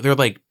 it's like they're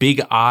like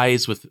big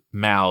eyes with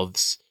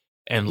mouths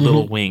and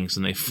little wings,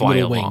 and they fly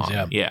Little along.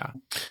 wings, yeah.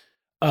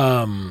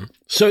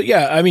 So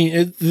yeah, I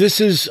mean, this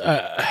is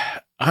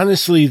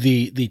honestly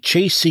the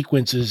chase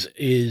sequences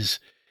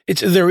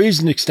there is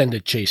an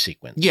extended chase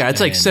sequence. Yeah,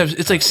 it's like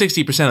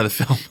 60% of the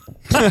film.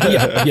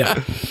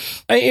 yeah.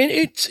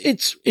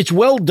 It's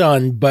well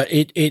done, but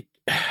it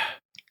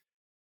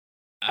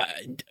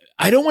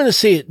I don't want to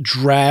say it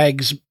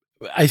drags.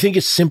 I think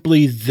it's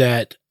simply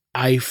that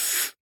I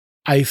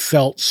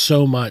felt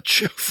so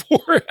much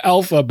for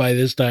Alpha by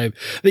this time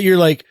that you're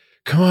like,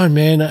 come on,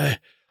 man.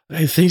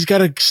 Things got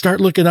to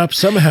start looking up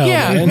somehow.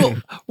 Yeah.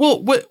 Man.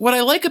 Well, what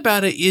I like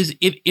about it is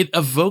it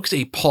evokes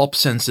a pulp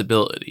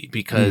sensibility,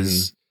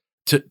 because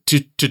to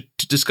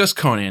discuss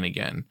Conan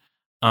again,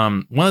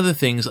 one of the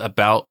things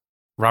about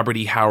Robert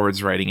E.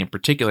 Howard's writing in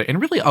particular, and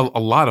really a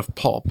lot of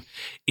pulp,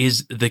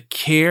 is the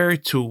care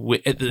and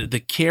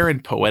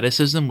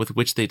poeticism with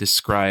which they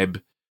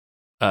describe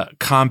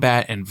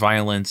combat and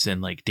violence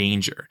and like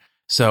danger.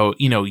 So,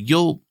 you know,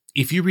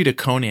 if you read a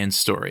Conan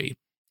story,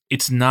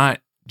 it's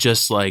not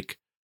just like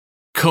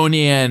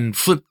Conan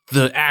flipped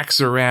the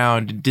axe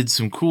around and did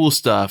some cool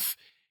stuff.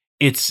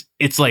 It's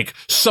like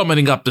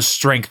summoning up the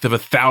strength of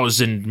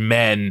 1,000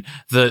 men.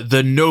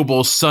 The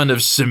noble son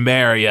of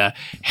Samaria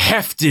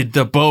hefted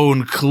the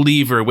bone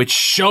cleaver, which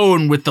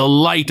shone with the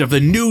light of the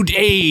new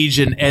age,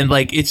 and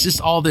like it's just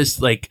all this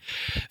like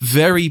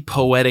very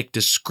poetic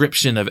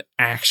description of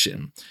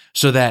action.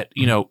 So that,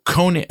 you know,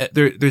 Conan,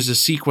 there's a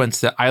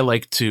sequence that I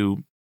like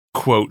to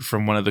quote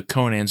from one of the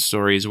Conan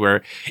stories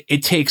where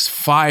it takes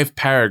 5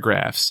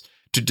 paragraphs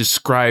to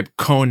describe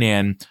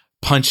Conan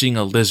punching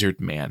a lizard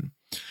man.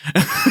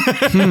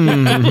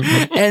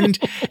 and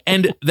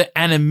the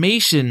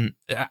animation,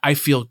 I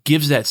feel,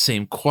 gives that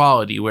same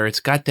quality, where it's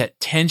got that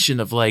tension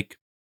of like,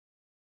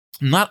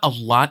 not a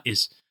lot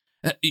is,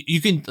 you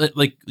can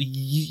like,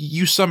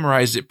 you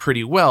summarized it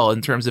pretty well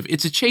in terms of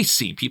it's a chase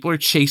scene. People are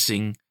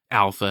chasing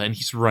Alpha and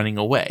he's running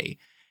away.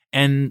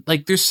 And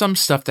like, there's some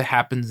stuff that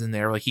happens in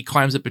there. Like he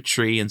climbs up a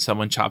tree and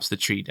someone chops the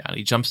tree down.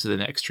 He jumps to the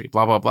next tree,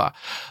 blah, blah, blah.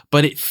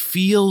 But it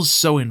feels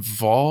so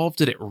involved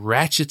that it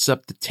ratchets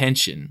up the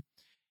tension.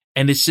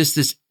 And it's just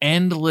this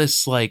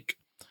endless, like,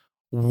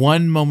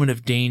 one moment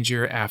of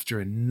danger after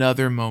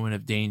another moment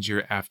of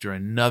danger after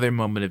another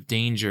moment of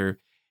danger.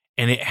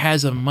 And it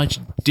has a much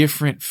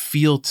different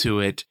feel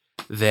to it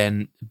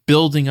than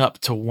building up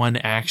to one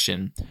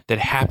action that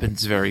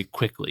happens very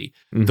quickly,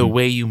 the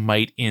way you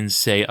might in,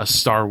 say, a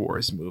Star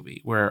Wars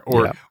movie, or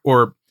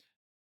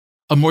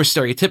a more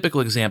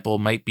stereotypical example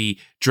might be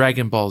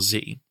Dragon Ball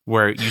Z,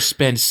 where you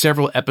spend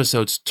several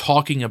episodes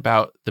talking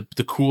about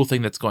the cool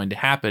thing that's going to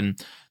happen.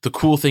 The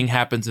cool thing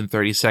happens in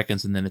 30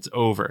 seconds and then it's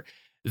over.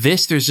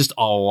 There's just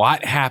a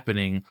lot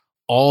happening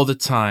all the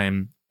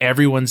time.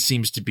 Everyone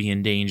seems to be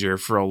in danger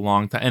for a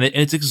long time. And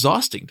it's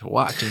exhausting to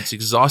watch. And it's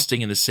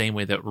exhausting in the same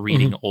way that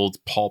reading old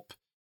pulp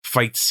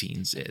fight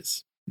scenes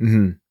is.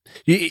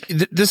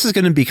 This is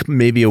going to be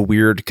maybe a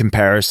weird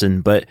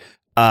comparison, but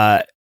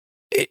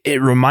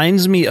it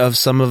reminds me of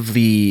some of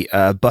the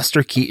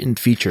Buster Keaton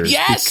features.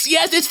 Yes,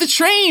 it's the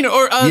train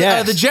or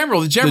the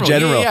general. The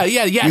general.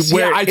 Yeah. Yes,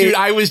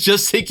 I was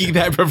just thinking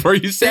that before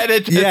you said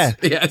it. Yes.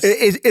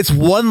 It's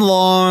one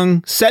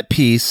long set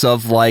piece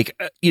of like,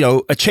 you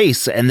know, a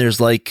chase, and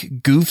there's like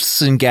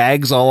goofs and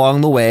gags all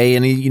along the way,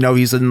 and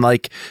he's in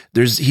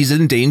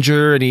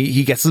danger, and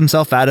he gets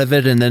himself out of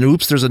it, and then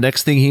oops, there's the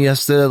next thing he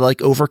has to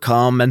like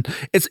overcome, and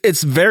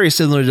it's very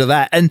similar to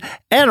that, and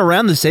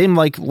around the same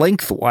like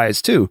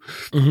lengthwise too.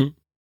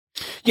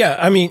 Yeah,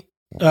 I mean,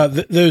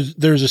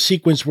 there's a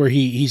sequence where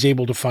he's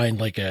able to find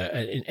like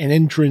an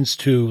entrance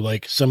to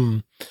like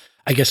some,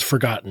 I guess,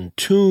 forgotten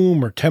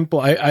tomb or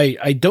temple. I'm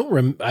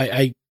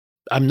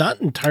not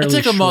entirely sure.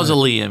 It's like a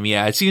mausoleum,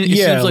 yeah. It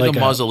seems like a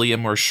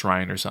mausoleum or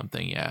shrine or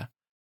something, yeah.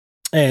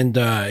 And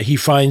he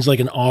finds like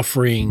an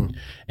offering,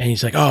 and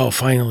he's like, "Oh,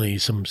 finally,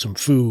 some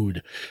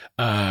food."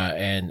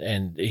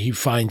 And he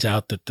finds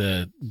out that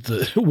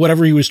the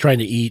whatever he was trying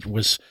to eat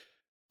was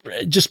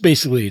just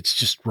basically it's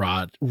just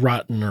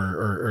rotten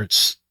or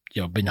it's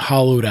been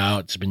hollowed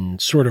out. It's been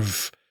sort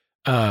of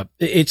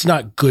it's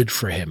not good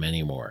for him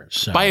anymore.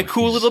 So by a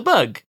cool little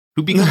bug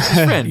who becomes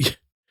his friend.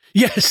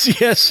 Yes,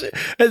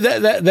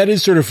 that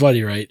is sort of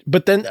funny, right?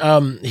 But then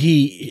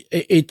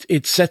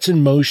it sets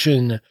in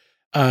motion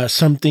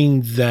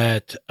something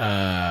that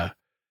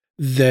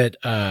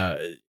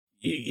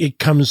it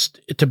comes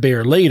to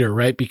bear later,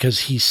 right? Because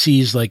he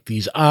sees like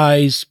these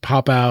eyes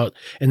pop out,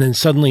 and then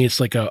suddenly it's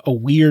like a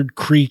weird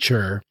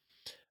creature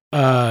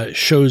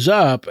shows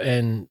up,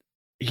 and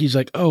he's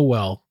like, oh,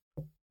 well.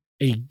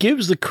 And he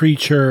gives the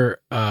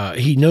creature,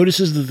 he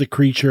notices that the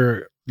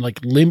creature like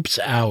limps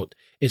out.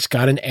 It's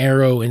got an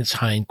arrow in its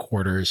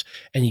hindquarters,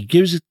 and he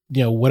gives it,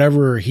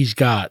 whatever he's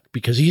got,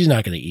 because he's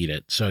not going to eat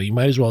it. So you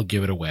might as well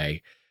give it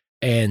away.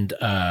 And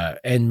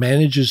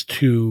manages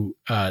to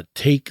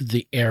take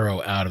the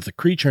arrow out of the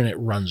creature, and it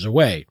runs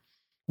away,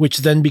 which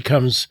then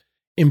becomes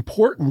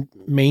important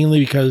mainly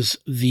because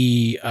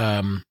the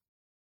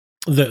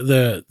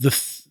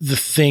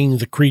thing,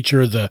 the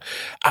creature,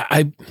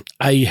 I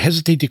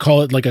hesitate to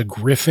call it like a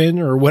griffin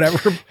or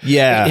whatever.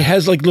 Yeah. It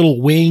has like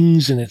little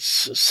wings, and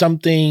it's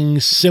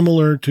something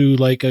similar to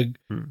like a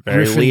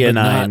Very griffin,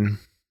 leonine.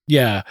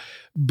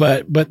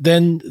 but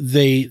then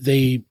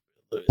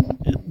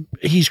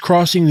he's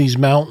crossing these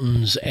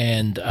mountains,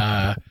 and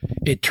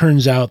it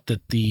turns out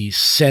that the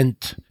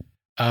scent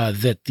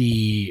that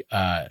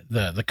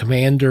the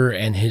commander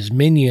and his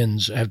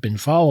minions have been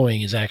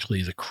following is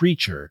actually the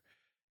creature,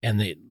 and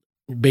they're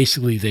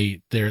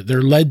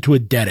led to a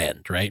dead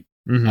end, right?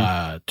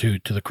 To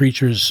the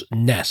creature's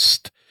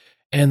nest,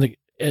 and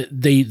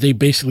they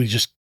basically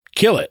just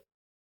kill it.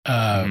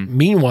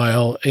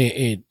 Meanwhile,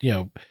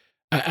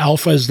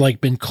 Alpha's like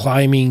been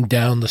climbing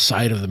down the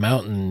side of the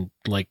mountain,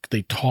 like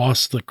they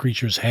toss the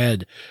creature's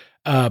head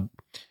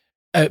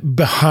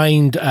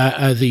behind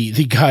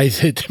the guy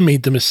that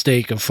made the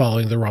mistake of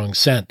following the wrong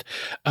scent,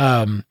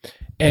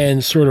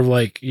 and sort of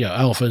like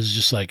Alpha's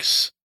just like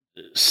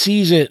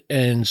sees it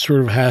and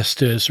sort of has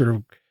to sort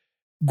of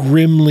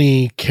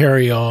grimly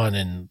carry on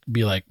and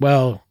be like,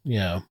 well,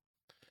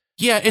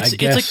 Yeah, it's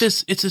like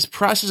this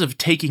process of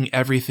taking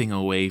everything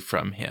away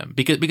from him,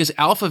 because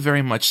Alpha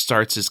very much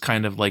starts as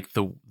kind of like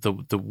the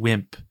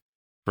wimp,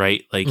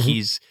 right? Like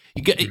he's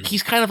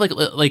kind of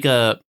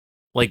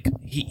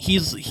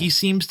he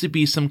seems to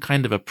be some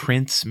kind of a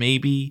prince,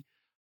 maybe,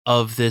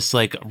 of this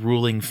like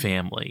ruling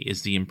family,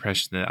 is the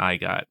impression that I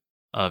got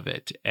of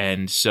it.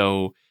 And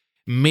so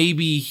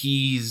maybe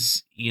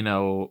he's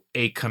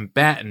a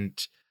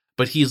combatant,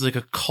 but he's like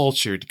a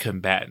cultured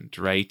combatant,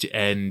 right?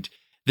 And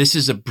this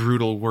is a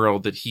brutal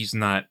world that he's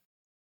not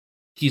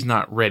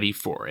ready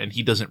for, and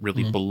he doesn't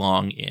really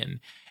belong in.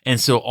 And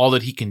so all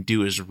that he can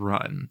do is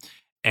run.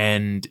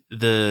 And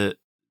the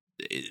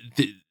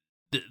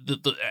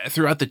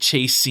throughout the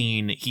chase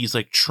scene, he's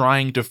like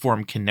trying to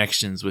form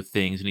connections with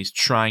things, and he's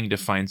trying to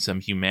find some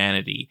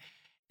humanity.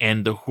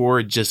 And the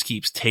horde just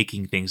keeps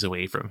taking things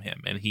away from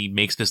him. And he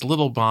makes this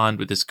little bond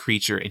with this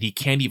creature, and he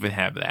can't even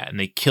have that. And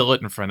they kill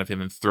it in front of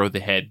him and throw the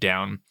head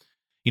down.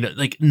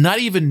 Like not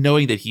even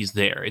knowing that he's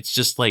there. It's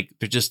just like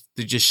they're just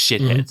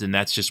shitheads, and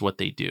that's just what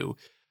they do.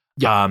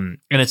 Yeah. And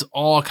it's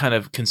all kind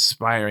of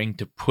conspiring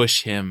to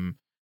push him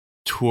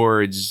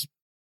towards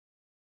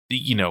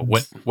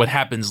what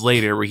happens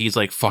later, where he's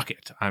like, fuck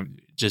it.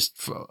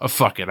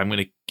 Fuck it. I'm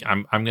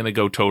gonna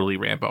go totally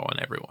Rambo on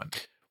everyone.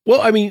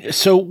 Well, I mean,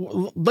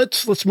 so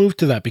let's move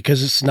to that,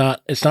 because it's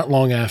not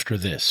long after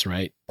this,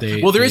 right?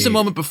 There is a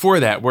moment before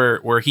that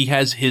where he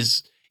has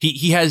his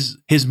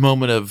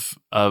moment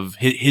of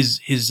his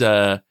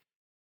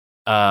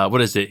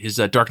what is it? His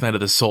Dark Night of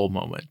the Soul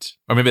moment,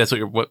 or maybe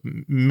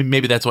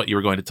that's what you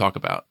were going to talk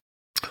about.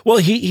 Well,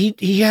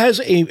 he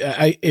has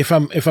if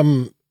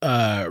I'm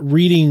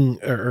reading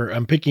or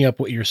I'm picking up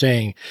what you're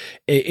saying,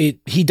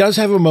 he does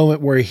have a moment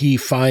where he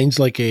finds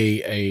like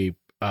a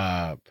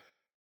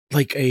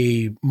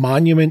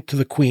monument to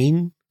the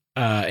Queen,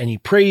 and he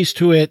prays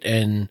to it,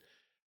 and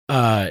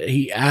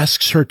he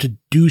asks her to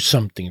do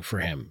something for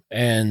him.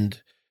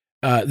 And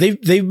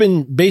they've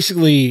been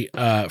basically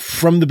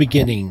from the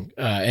beginning,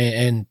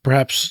 and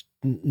perhaps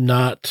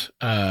not.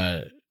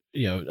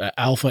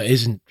 Alpha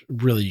isn't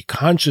really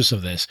conscious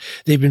of this.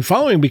 They've been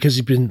following because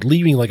he's been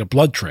leaving like a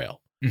blood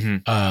trail.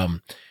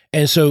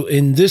 And so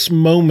in this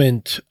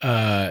moment,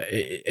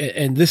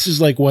 and this is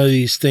like one of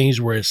these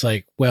things where it's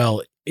like,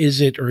 well,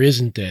 is it or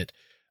isn't it?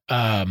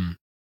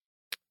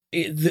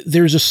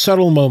 There's a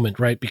subtle moment,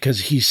 right?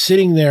 Because he's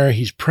sitting there,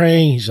 he's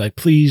praying, he's like,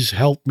 please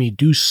help me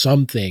do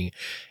something.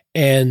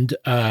 And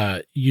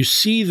you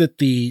see that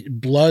the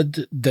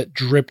blood that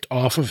dripped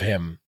off of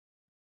him,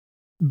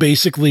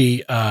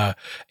 basically the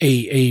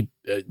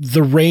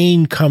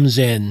rain comes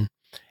in,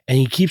 and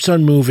he keeps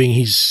on moving.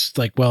 He's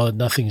like, well,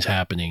 nothing's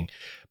happening.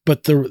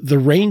 But the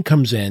rain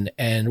comes in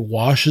and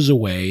washes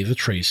away the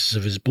traces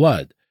of his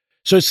blood.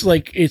 So it's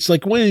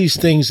like one of these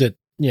things that,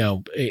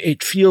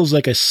 it feels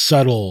like a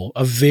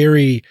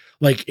very,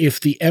 like, if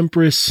the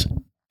Empress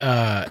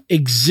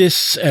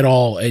exists at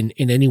all in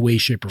any way,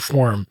 shape, or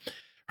form,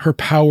 her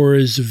power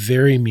is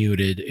very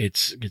muted.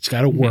 It's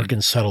got to work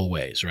in subtle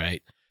ways,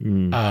 right?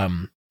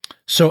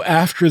 So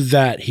after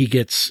that, he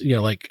gets,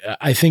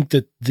 I think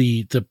that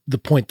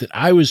the point that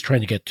I was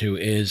trying to get to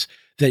is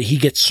that he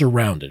gets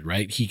surrounded,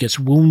 right? He gets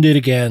wounded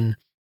again.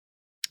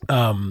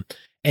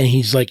 And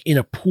he's like in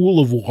a pool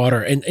of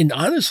water. And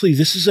honestly,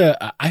 this is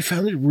I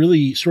found it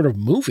really sort of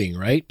moving,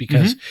 right?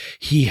 Because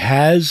he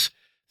has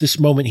this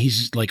moment,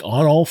 he's like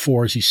on all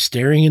fours, he's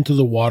staring into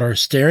the water,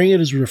 staring at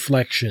his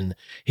reflection.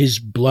 His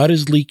blood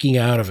is leaking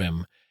out of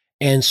him.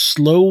 And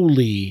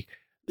slowly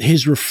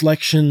his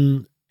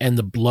reflection and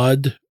the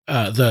blood,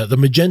 the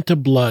magenta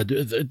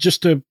blood,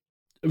 just to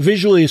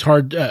visually it's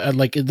hard.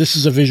 Like this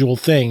is a visual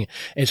thing.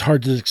 It's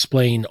hard to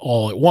explain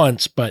all at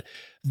once, but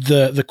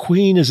the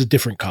queen is a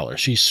different color.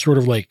 She's sort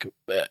of like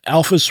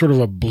Alpha's sort of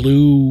a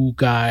blue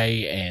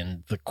guy,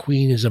 and the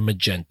queen is a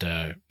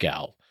magenta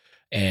gal.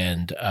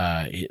 And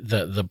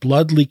the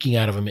blood leaking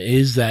out of him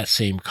is that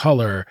same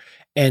color,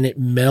 and it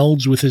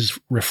melds with his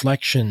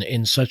reflection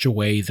in such a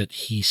way that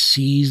he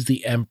sees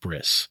the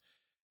Empress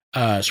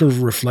sort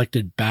of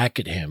reflected back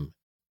at him,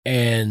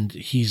 and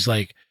he's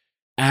like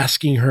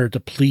asking her to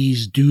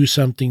please do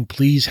something,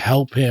 please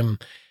help him.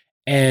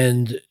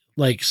 And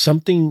like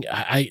something,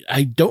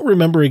 I don't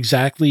remember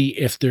exactly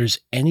if there's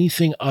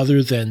anything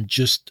other than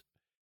just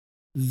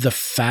the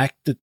fact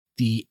that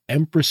the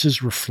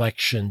Empress's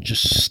reflection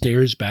just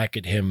stares back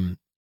at him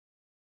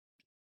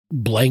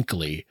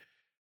blankly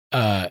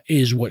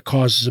is what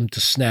causes him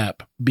to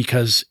snap,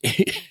 because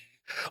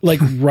like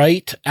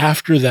right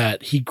after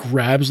that, he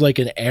grabs like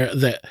an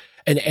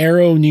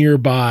arrow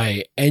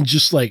nearby and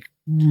just like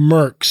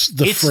murks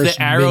the it's first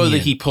the arrow minion. that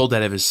he pulled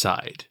out of his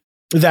side.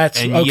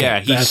 That's and okay, yeah,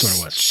 he that's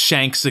what it was.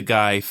 shanks a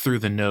guy through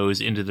the nose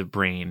into the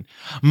brain.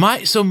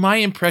 My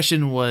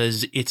impression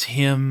was it's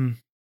him.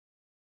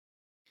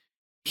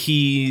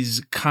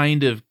 He's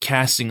kind of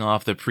casting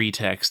off the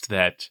pretext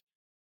that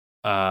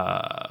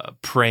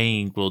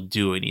praying will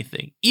do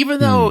anything, even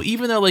though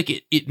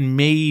like it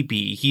may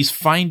be he's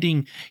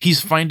finding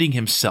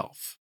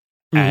himself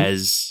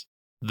as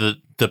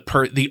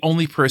the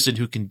only person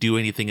who can do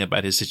anything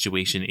about his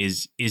situation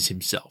is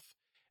himself.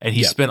 And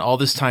he spent all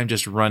this time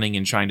just running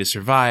and trying to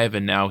survive,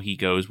 and now he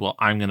goes, well,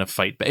 I'm going to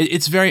fight. But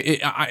it's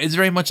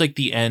very much like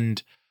the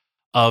end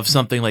of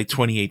something like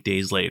 28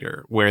 Days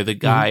Later, where the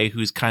guy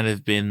who's kind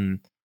of been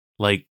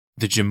like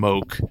the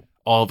Jamoke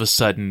all of a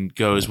sudden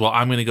goes, well,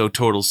 I'm going to go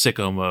total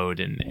sicko mode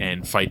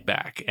and fight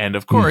back. And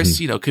of course,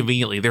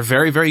 conveniently, they're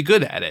very, very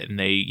good at it, and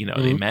they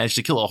they managed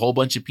to kill a whole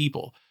bunch of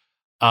people.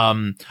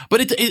 But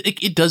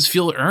it does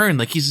feel earned.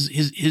 Like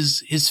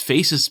his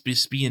face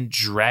is being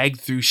dragged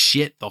through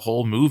shit the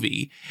whole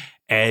movie.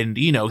 And,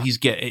 he's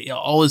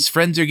all his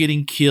friends are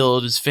getting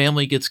killed. His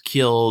family gets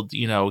killed.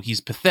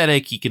 He's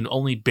pathetic. He can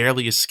only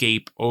barely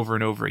escape over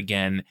and over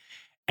again.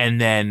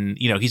 And then,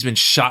 he's been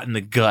shot in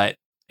the gut,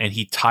 and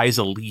he ties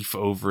a leaf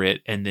over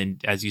it. And then,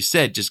 as you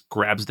said, just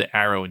grabs the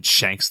arrow and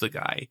shanks the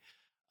guy.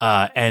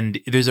 And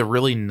there's a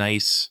really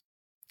nice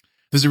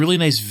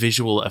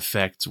visual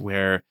effect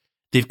where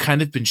they've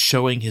kind of been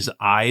showing his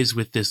eyes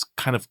with this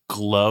kind of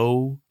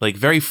glow, like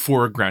very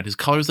foreground. His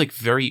colors like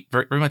very,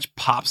 very, very much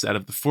pops out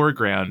of the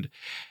foreground.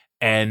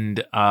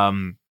 And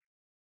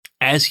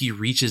as he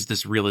reaches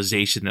this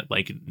realization that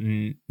like,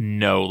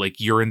 no,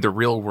 like you're in the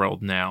real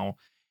world now,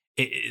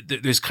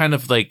 there's kind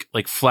of like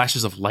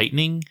flashes of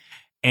lightning.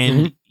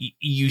 And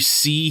you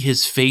see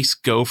his face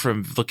go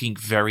from looking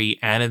very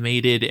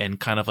animated and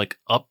kind of like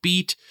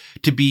upbeat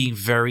to being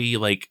very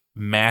like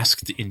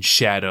masked in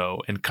shadow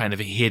and kind of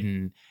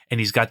hidden. And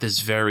he's got this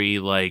very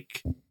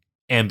like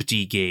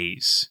empty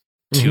gaze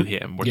to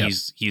him, where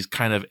he's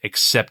kind of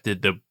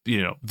accepted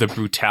the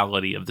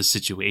brutality of the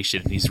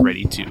situation, and he's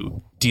ready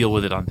to deal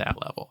with it on that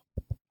level.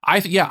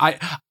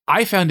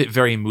 I found it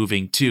very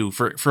moving too.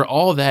 For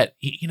all that,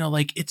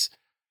 like it's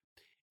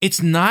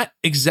not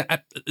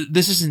exact.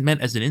 This isn't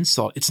meant as an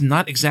insult. It's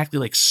not exactly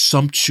like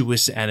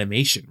sumptuous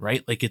animation,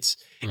 right? Like it's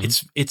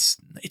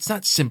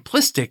not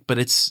simplistic, but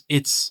it's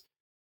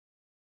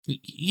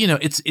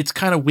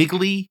kind of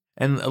wiggly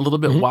and a little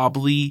bit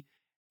wobbly,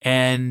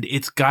 and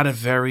it's got a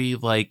very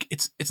like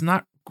it's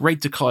not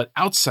great to call it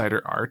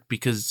outsider art,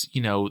 because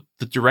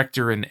the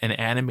director and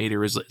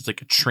animator is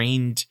like a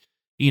trained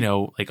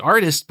like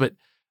artist, but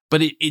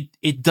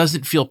it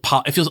doesn't feel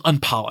it feels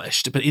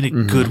unpolished, but in a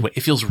good way.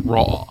 It feels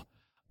raw.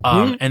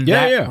 And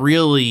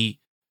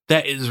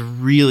that is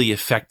really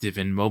effective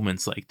in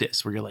moments like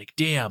this, where you're like,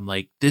 damn,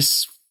 like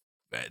this,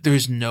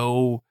 there's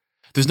no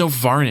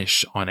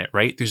varnish on it,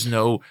 right? There's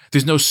no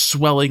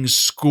swelling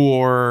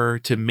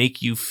score to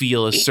make you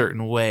feel a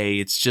certain way.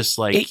 It's just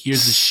like,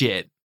 here's the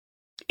shit.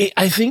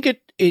 I think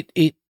it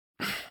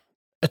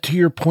to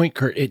your point,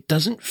 Kurt, it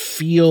doesn't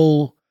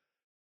feel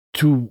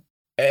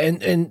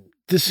and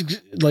this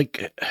is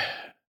like,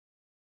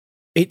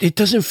 it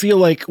doesn't feel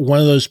like one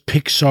of those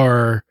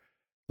Pixar,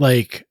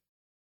 like,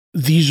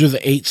 these are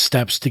the 8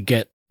 steps to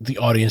get the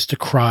audience to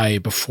cry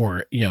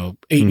before, 8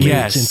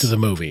 minutes into the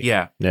movie.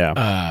 Yeah.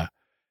 Yeah.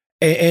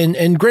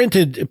 And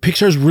granted,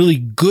 Pixar's really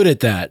good at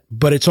that,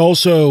 but it's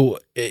also,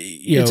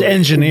 it's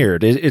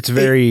engineered. It's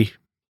very,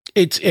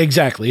 it's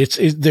exactly,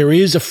 there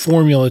is a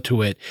formula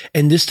to it.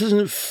 And this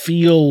doesn't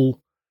feel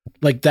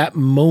like that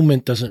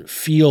moment doesn't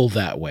feel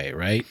that way.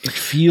 Right. It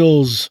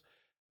feels,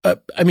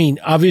 I mean,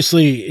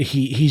 obviously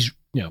he's,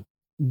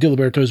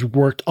 Diliberto has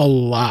worked a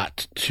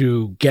lot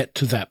to get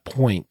to that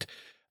point,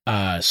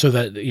 so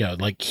that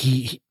like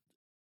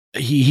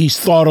he's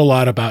thought a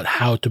lot about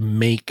how to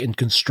make and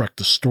construct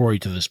the story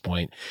to this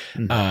point,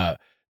 to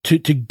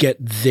get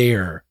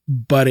there.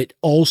 But it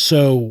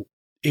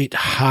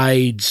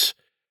hides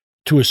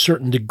to a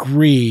certain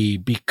degree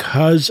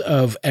because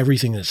of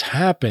everything that's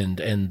happened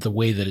and the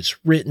way that it's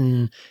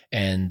written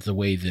and the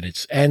way that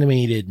it's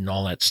animated and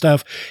all that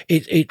stuff.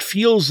 It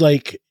feels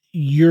like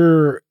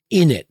you're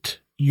in it.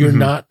 You're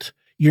not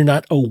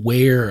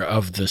aware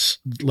of this,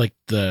 like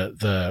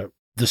the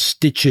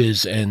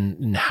stitches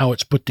and how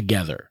it's put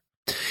together.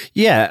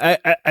 Yeah,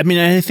 I mean,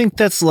 I think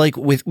that's like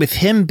with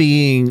him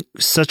being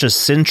such a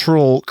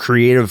central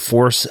creative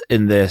force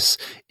in this,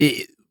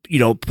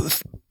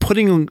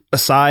 putting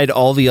aside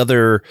all the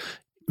other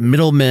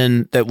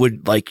middlemen that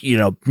would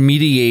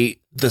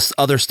mediate this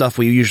other stuff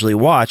we usually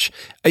watch,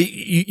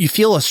 you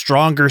feel a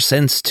stronger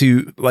sense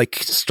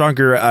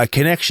stronger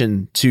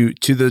connection to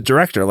the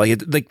director.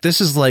 Like this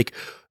is like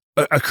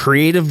a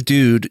creative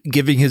dude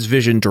giving his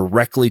vision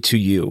directly to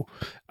you.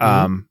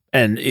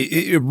 And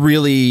it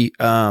really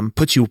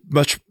puts you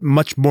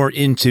much more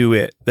into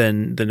it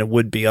than it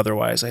would be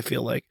otherwise, I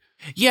feel like.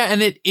 Yeah,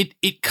 and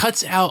it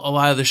cuts out a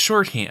lot of the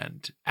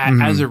shorthand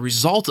as a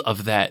result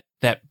of that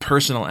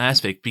personal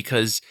aspect,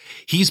 because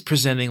he's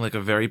presenting like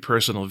a very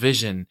personal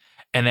vision.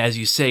 And as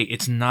you say,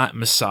 it's not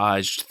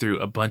massaged through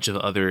a bunch of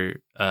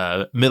other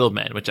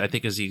middlemen, which I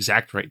think is the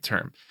exact right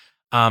term.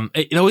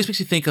 It always makes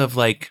you think of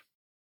like,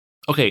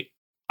 okay,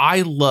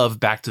 I love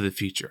Back to the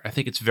Future. I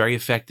think it's very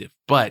effective,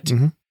 but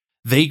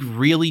they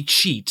really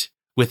cheat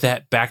with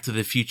that Back to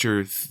the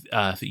Future,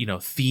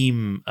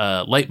 theme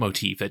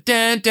leitmotif. That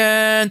dan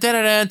dan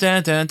dan dan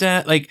dan dan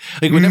dan. Like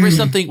whenever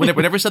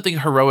something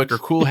heroic or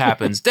cool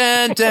happens,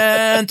 dan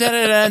dan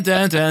dan dan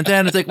dan dan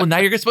dan. It's like, well, now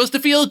you're supposed to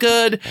feel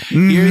good.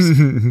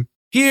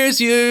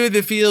 Here's you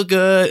the feel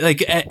good.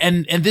 Like,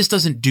 and this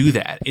doesn't do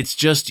that. It's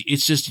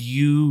just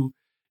you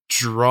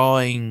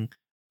drawing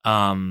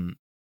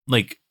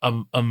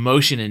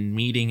emotion and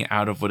meaning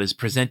out of what is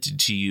presented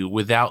to you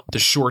without the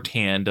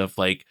shorthand of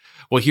like,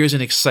 well, here's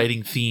an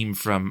exciting theme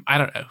from, I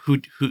don't know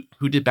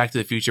who did Back to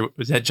the Future.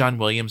 Was that John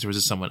Williams or was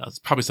it someone else?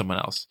 Probably someone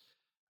else.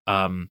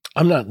 I'm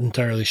not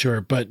entirely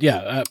sure, but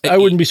yeah, I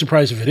wouldn't be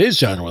surprised if it is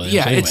John Williams.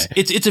 Yeah, anyway.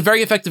 it's a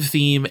very effective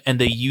theme, and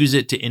they use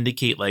it to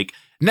indicate like,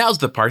 now's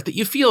the part that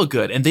you feel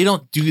good, and they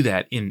don't do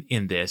that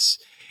in this.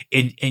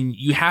 And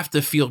you have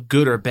to feel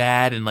good or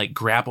bad and like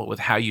grapple with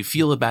how you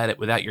feel about it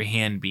without your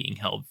hand being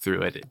held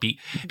through it.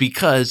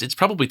 Because it's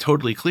probably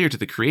totally clear to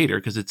the creator,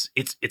 because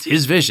it's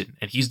his vision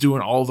and he's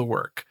doing all the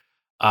work.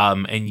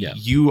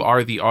 You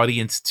are the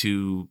audience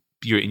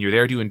you're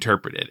there to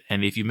interpret it.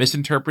 And if you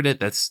misinterpret it,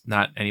 that's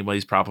not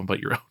anybody's problem but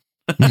your own.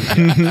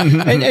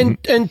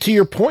 and to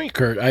your point,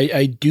 Kurt,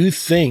 I do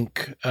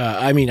think,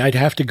 I'd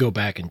have to go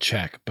back and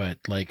check, but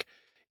like,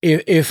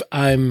 if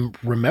I'm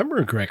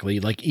remembering correctly,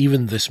 like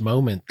even this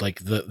moment, like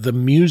the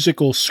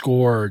musical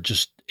score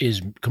just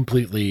is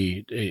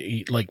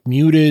completely like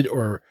muted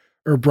or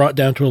brought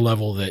down to a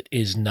level that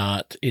is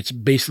not, it's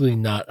basically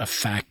not a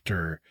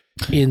factor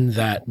in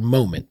that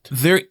moment.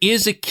 There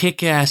is a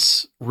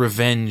kick-ass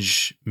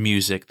revenge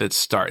music that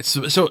starts.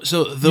 So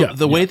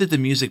the way that the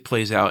music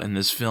plays out in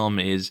this film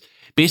is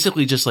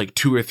basically just like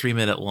 2 or 3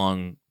 minute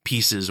long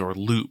pieces or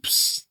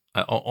loops.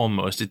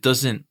 Almost. It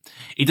doesn't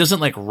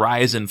like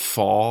rise and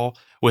fall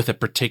with a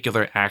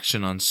particular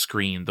action on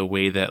screen the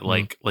way that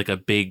like a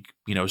big,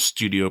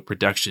 studio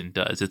production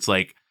does. It's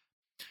like,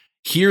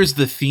 here's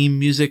the theme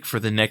music for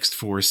the next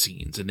 4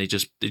 scenes, and it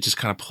just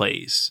kind of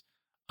plays.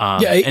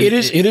 It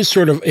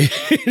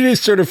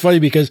is sort of funny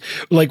because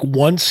like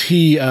once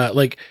he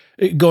like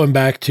going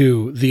back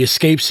to the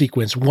escape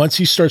sequence, once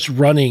he starts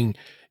running,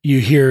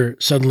 you hear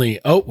suddenly,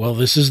 oh well,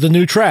 this is the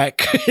new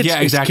track.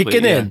 It's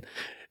kicking in.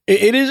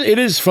 It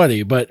is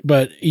funny, but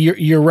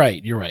you're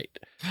right. You're right.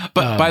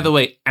 But by the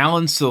way,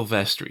 Alan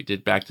Silvestri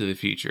did Back to the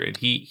Future, and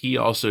he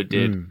also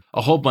did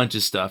a whole bunch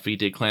of stuff. He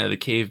did Clan of the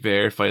Cave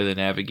Bear, Fight of the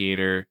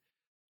Navigator,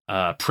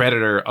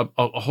 Predator.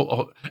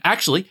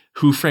 Actually,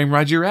 Who Framed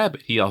Roger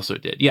Rabbit? He also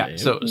did. Yeah.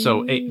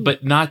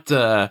 But not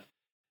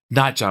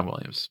John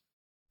Williams.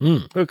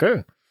 Okay.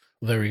 Well,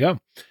 there we go.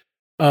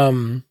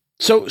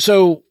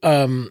 So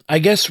I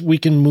guess we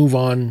can move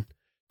on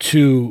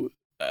to.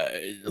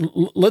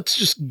 Let's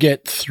just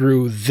get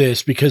through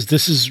this, because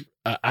this is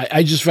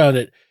I just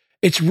found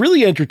it's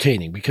really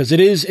entertaining, because it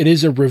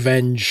is a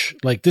revenge.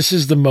 Like, this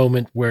is the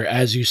moment where,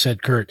 as you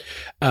said, Kurt,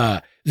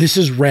 this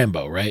is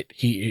Rambo, right?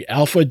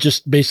 Alpha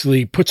just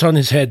basically puts on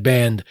his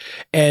headband,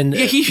 and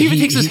he even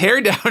takes his hair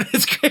down.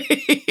 It's great.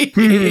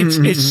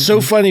 It's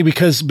so funny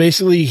because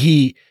basically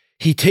he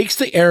takes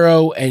the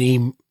arrow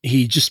and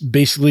he just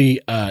basically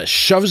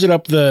shoves it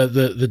up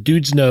the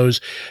dude's nose.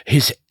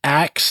 His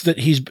axe that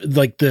he's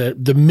like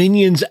the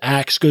minion's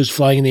axe goes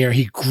flying in the air.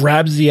 He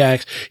grabs the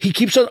axe. He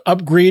keeps on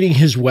upgrading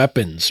his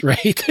weapons,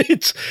 right?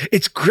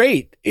 It's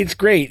great. It's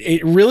great.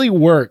 It really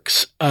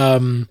works.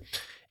 And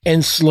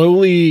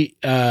slowly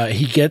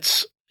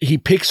he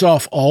picks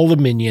off all the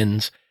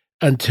minions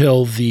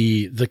until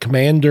the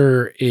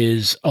commander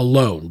is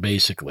alone,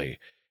 basically.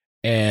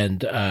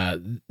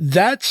 And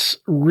that's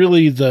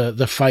really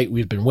the fight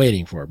we've been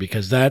waiting for,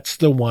 because that's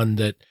the one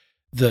that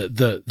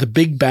the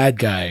big bad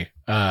guy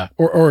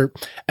or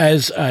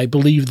as I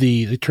believe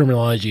the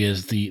terminology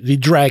is, the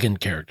dragon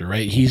character,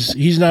 right?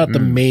 He's not the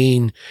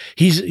main,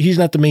 he's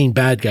not the main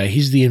bad guy.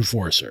 He's the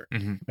enforcer,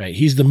 right?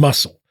 He's the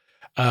muscle.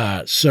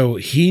 So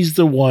he's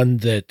the one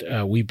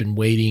that we've been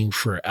waiting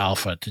for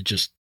Alpha to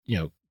just,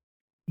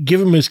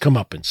 give him his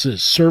comeuppance,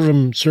 serve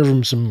him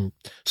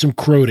some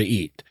crow to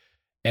eat.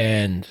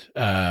 And,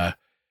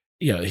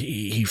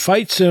 he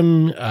fights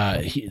him.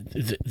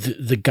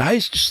 The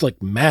guy's just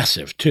like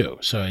massive too.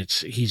 So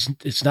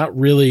it's not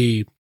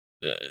really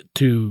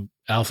to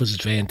Alpha's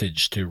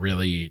advantage to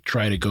really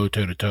try to go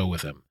toe to toe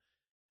with him.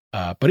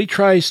 But he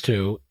tries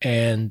to,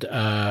 and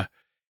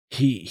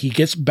he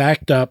gets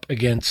backed up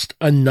against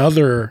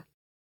another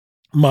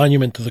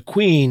monument to the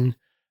Queen,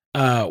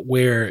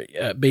 where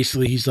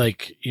basically he's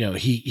like,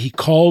 he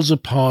calls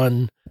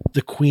upon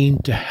the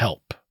Queen to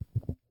help.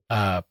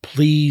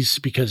 Please,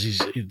 because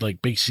he's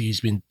like, basically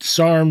he's been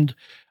disarmed.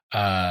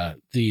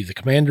 The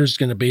commander's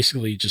going to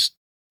basically just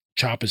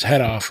chop his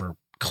head off or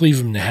cleave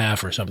him in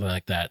half or something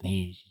like that. And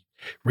he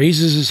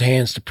raises his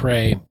hands to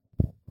pray.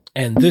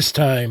 And this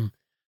time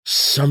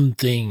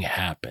something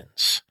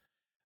happens.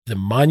 The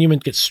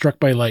monument gets struck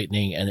by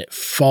lightning and it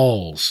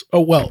falls. Oh,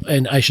 well,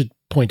 and I should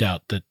point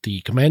out that the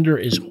commander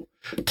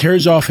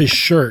tears off his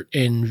shirt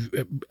in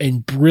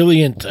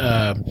brilliant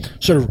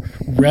sort of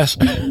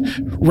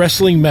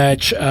wrestling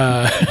match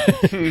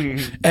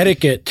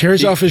etiquette.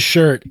 Tears off his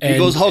shirt. He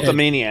goes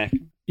Hulkamaniac.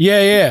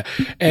 Yeah.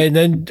 And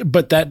then,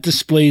 but that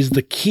displays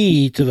the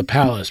key to the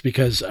palace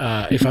because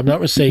if I'm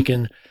not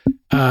mistaken,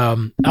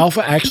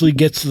 Alpha actually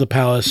gets to the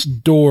palace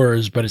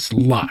doors, but it's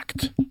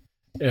locked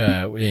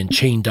and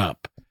chained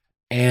up.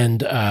 And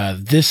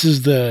this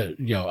is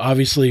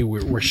obviously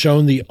we're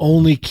shown the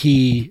only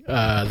key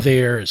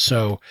there.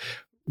 So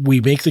we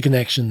make the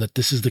connection that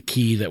this is the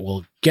key that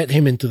will get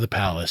him into the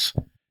palace.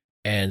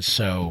 And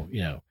so,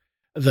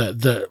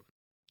 the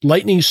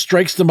lightning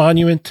strikes the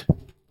monument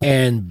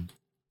and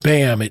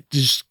bam, it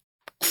just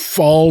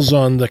falls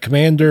on the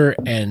commander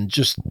and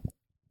just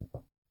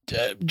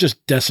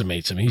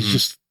decimates him. He's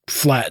just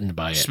flattened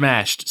by it.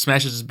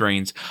 Smashes his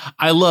brains.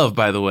 I love,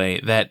 by the way,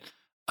 that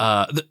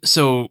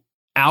so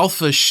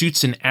Alpha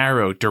shoots an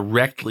arrow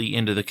directly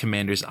into the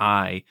commander's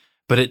eye,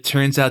 but it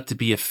turns out to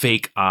be a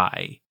fake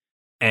eye.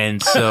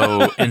 And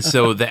so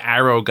the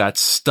arrow got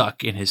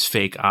stuck in his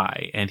fake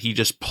eye and he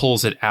just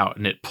pulls it out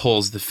and it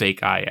pulls the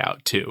fake eye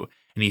out too.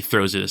 And he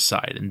throws it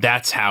aside. And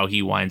that's how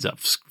he winds up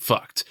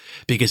fucked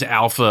because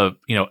Alpha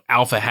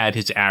had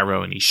his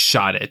arrow and he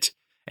shot it.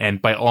 And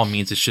by all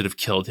means, it should have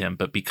killed him.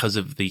 But because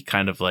of the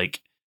kind of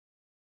like,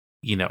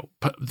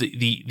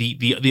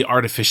 the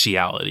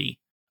artificiality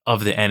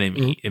of the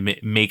enemy,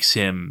 it makes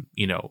him,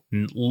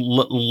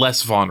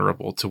 less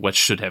vulnerable to what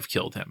should have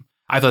killed him.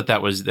 I thought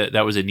that was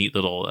a neat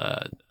little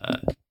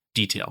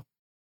detail.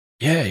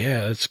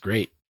 Yeah, that's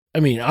great. I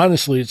mean,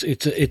 honestly,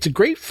 it's a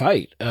great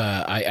fight.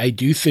 I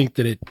do think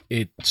that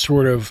it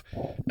sort of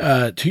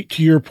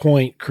to your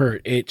point,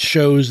 Kurt, it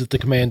shows that the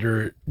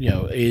commander,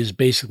 is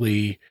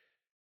basically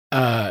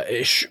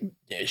it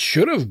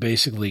should have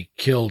basically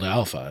killed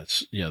Alpha.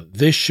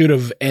 This should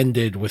have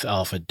ended with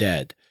Alpha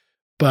dead,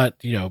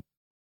 but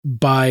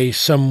by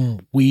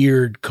some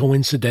weird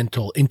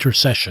coincidental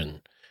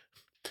intercession.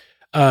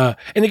 And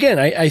again,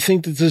 I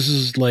think that this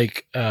is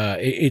like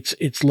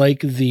it's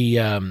like the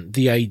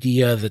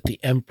idea that the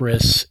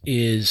Empress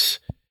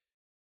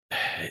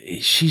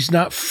she's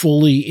not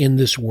fully in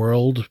this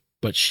world,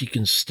 but she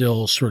can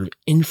still sort of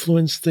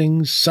influence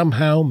things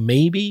somehow.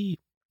 Maybe,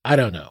 I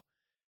don't know.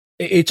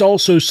 It's all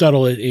so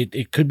subtle.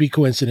 It could be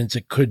coincidence.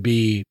 It could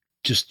be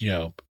just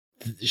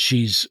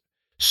she's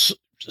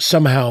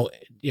somehow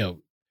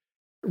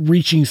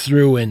reaching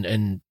through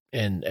and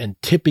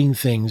tipping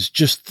things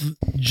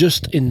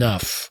just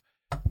enough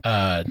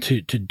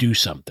to do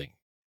something.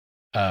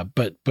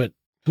 But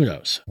who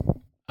knows?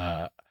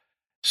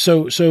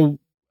 So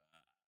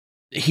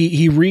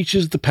he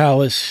reaches the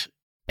palace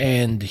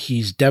and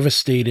he's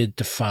devastated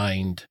to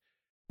find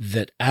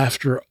that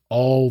after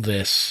all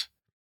this,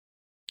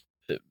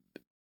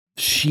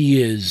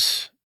 she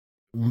is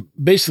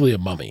basically a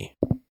mummy.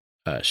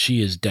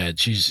 She is dead.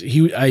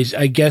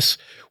 I guess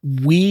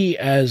we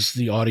as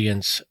the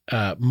audience,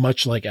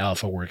 much like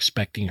Alpha, were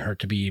expecting her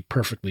to be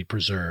perfectly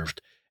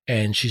preserved.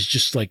 And she's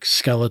just like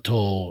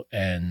skeletal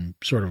and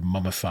sort of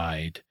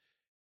mummified.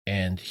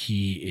 And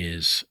he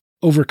is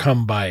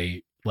overcome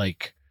by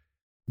like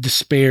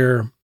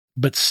despair,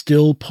 but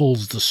still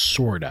pulls the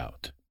sword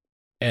out.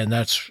 And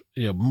that's,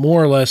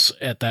 more or less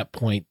at that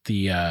point,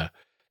 the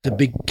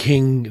big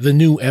king, the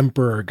new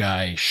emperor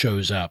guy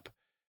shows up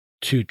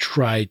to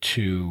try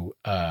to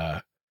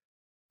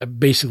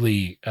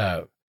basically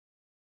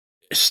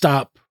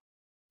stop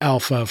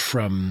Alpha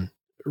from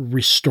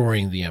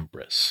restoring the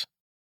Empress.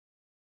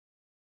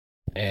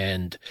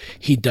 And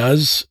he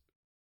does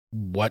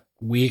what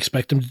we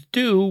expect him to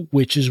do,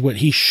 which is what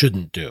he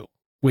shouldn't do,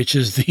 which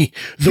is the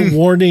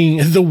warning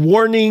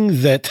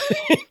that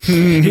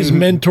his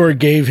mentor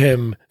gave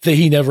him that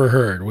he never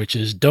heard, which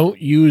is don't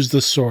use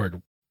the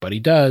sword. But he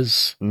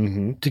does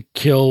to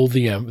kill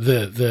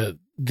the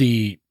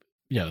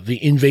the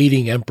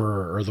invading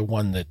emperor or the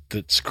one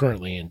that's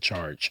currently in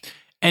charge.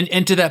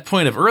 And to that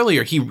point of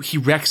earlier, he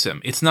wrecks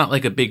him. It's not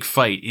like a big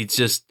fight. It's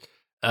just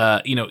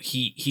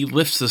he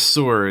lifts the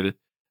sword.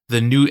 The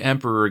new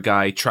emperor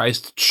guy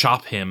tries to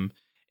chop him,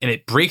 and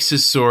it breaks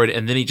his sword,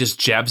 and then he just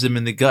jabs him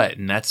in the gut,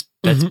 and that's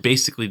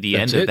basically the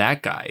end of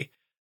that guy.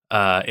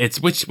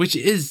 It's which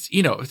is,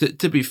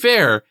 to be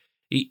fair,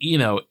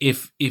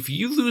 if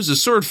you lose a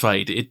sword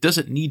fight, it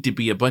doesn't need to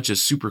be a bunch of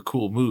super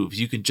cool moves.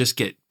 You can just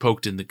get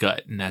poked in the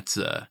gut, and that's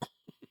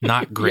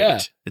not great. Yeah.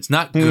 It's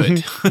not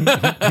good.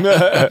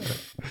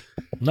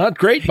 Not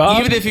great, Bob.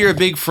 Even if you're a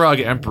big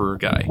frog emperor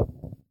guy.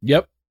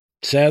 Yep.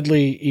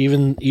 Sadly,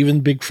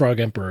 even big frog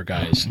emperor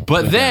guys.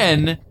 But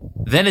then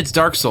it's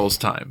Dark Souls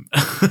time,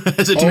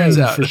 as it turns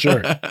out. For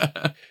sure.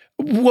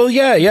 Well,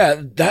 yeah.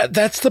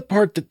 That's the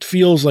part that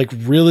feels like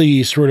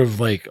really sort of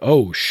like,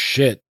 oh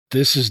shit,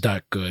 this is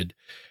not good.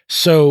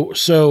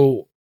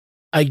 So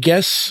I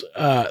guess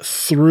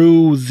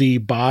through the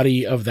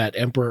body of that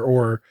emperor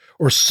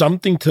or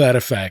something to that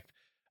effect,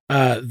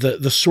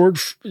 the sword,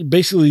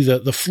 basically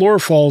the floor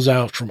falls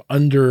out from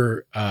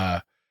under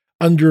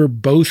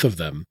both of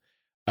them.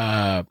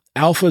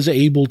 Alpha's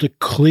able to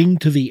cling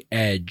to the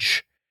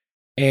edge,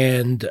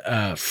 and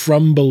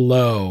from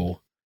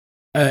below,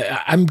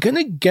 I'm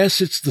gonna guess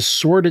it's the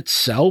sword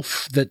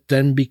itself that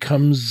then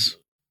becomes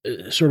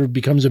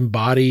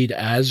embodied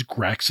as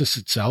Graxus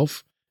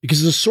itself,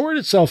 because the sword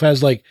itself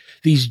has like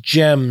these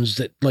gems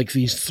that, like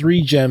these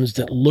 3 gems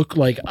that look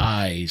like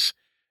eyes,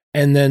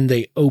 and then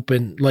they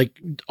open,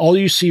 like all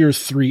you see are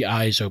 3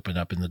 eyes open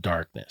up in the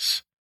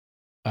darkness.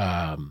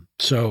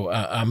 So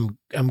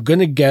I'm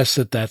gonna guess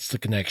that that's the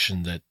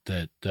connection that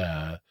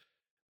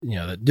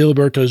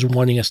Diliberto is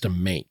wanting us to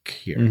make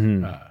here.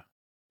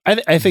 Mm-hmm.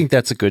 I think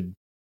that's a good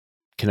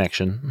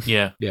connection.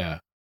 Yeah.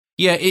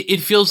 It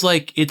feels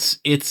like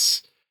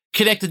it's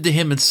connected to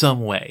him in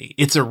some way.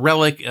 It's a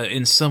relic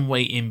in some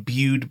way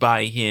imbued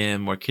by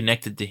him or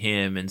connected to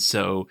him, and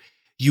so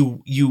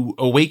you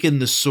awaken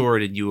the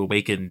sword and you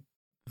awaken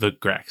the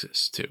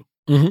Graxus too.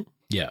 Mm-hmm.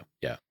 Yeah.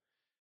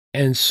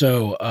 And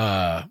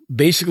so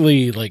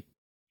basically, like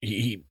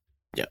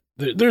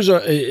there's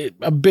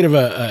a bit of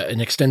an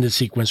extended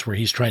sequence where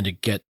he's trying to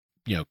get,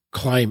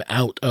 climb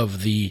out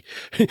of the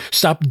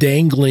stop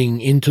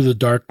dangling into the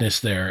darkness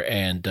there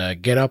and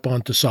get up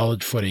onto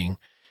solid footing.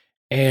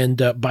 And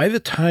by the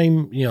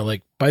time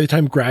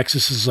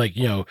Graxus is like,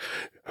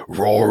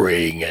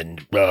 roaring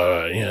and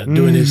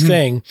doing his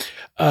thing,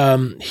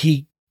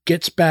 he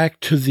gets back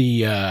to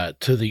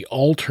the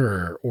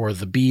altar or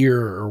the bier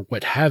or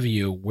what have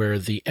you, where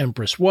the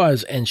Empress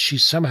was, and she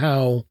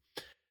somehow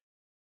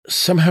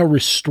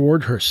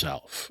restored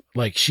herself.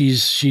 Like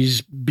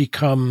she's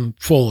become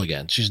full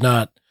again. She's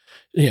not,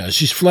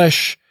 she's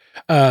flesh.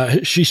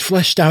 She's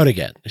fleshed out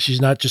again.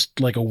 She's not just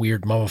like a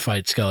weird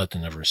mummified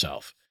skeleton of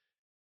herself.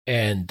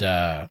 And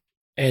so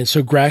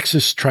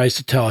Graxus tries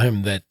to tell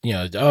him that,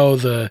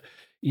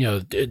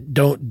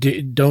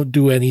 don't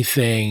do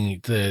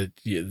anything.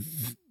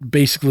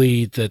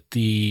 Basically that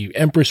the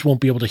Empress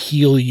won't be able to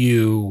heal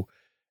you.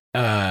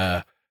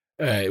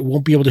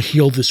 Won't be able to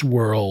heal this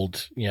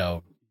world.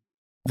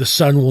 The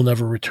sun will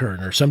never return,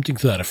 or something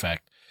to that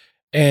effect.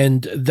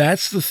 And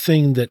that's the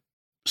thing that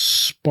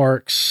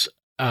sparks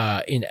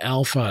in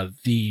Alpha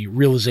the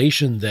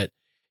realization that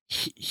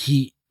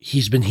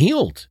he's been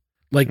healed.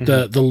 Like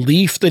the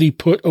leaf that he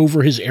put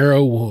over his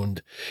arrow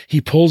wound, he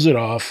pulls it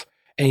off,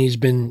 and he's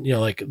been,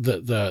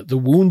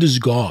 the wound is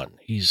gone.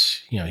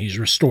 He's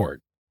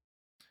restored.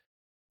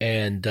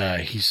 And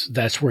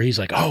that's where he's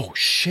like, oh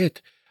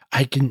shit,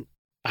 I can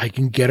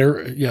get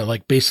her,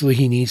 basically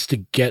he needs to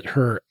get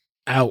her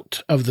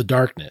out of the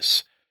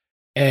darkness.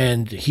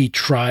 And he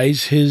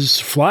tries his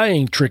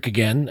flying trick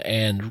again,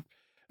 and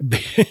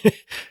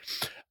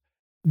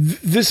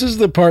this is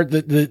the part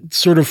that's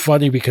sort of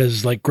funny,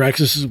 because like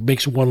Graxus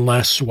makes one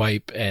last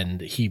swipe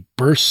and he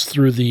bursts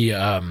through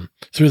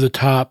the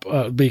top.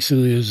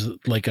 Basically, there's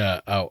like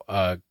a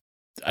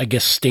I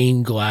guess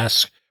stained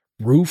glass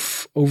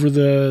roof over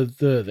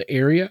the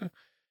area,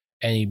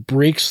 and he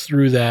breaks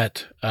through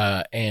that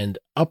and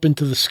up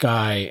into the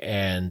sky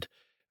and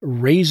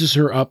raises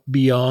her up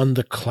beyond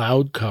the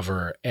cloud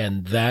cover,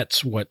 and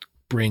that's what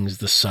brings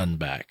the sun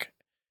back.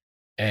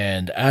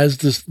 And as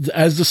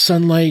the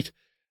sunlight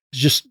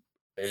just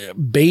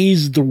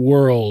bathes the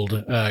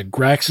world,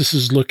 Graxus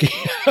is looking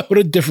out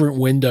a different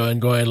window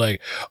and going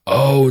like,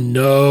 oh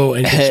no,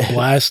 and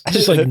gets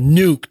just like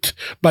nuked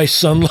by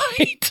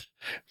sunlight.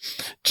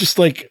 Just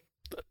like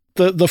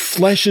the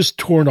flesh is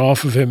torn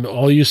off of him.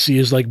 All you see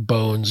is like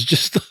bones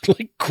just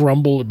like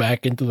crumble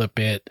back into the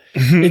pit.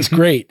 It's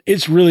great.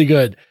 It's really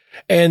good.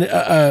 And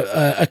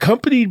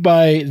accompanied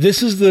by,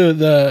 this is the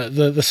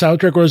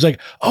soundtrack where I was like,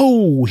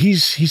 oh,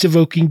 he's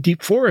evoking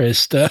Deep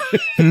Forest.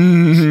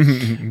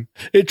 It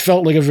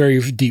felt like a very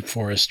Deep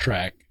Forest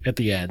track at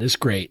the end. It's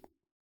great.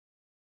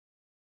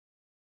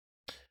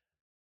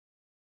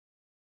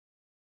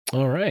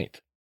 All right.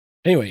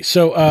 Anyway,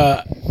 so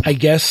I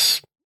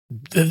guess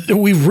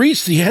we've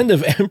reached the end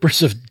of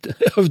Empress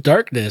of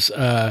Darkness.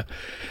 I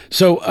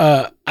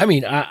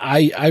mean,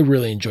 I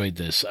really enjoyed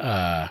this.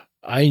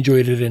 I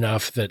enjoyed it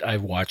enough that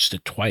I've watched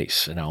it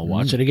twice, and I'll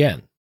watch it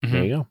again. Mm-hmm.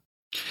 There you go.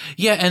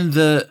 Yeah, and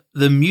the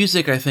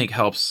music I think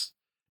helps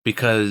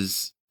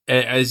because,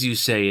 as you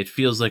say, it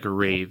feels like a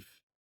rave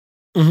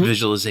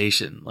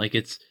visualization. Like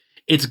it's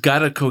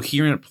got a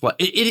coherent plot.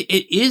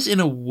 It is in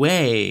a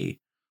way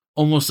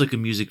almost like a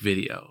music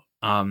video.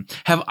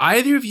 Have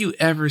either of you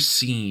ever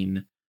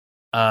seen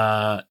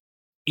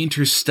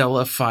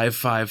Interstellar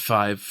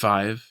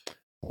 5555?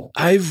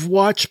 I've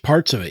watched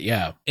parts of it.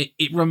 Yeah,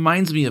 it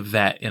reminds me of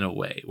that in a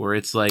way where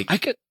it's like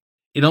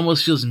it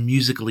almost feels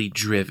musically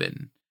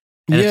driven.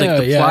 And it's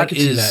like the plot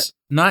is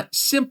not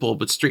simple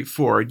but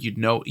straightforward. You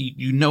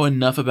know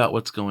enough about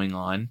what's going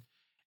on,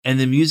 and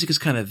the music is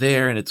kind of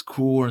there, and it's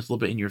cool, and it's a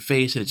little bit in your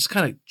face, and it just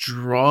kind of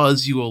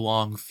draws you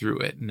along through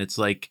it. And it's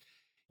like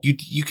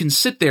you can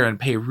sit there and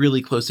pay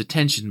really close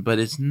attention, but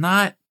it's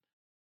not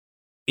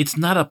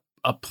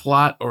a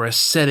plot or a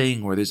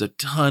setting where there's a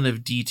ton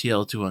of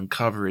detail to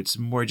uncover. It's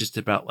more just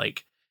about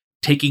like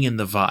taking in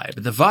the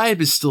vibe. The vibe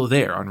is still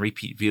there on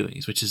repeat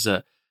viewings,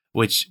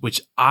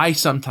 which I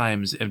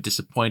sometimes am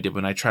disappointed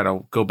when I try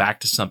to go back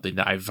to something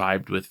that I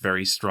vibed with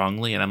very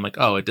strongly, and I'm like,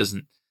 oh, it's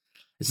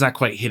not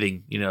quite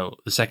hitting, the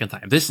second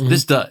time. This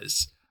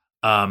does.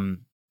 I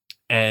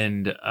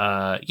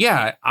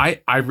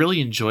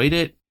really enjoyed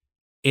it.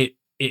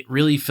 It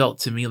really felt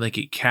to me like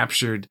it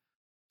captured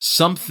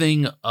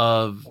something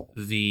of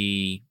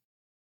the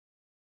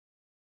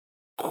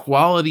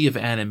quality of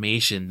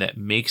animation that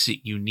makes it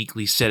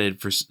uniquely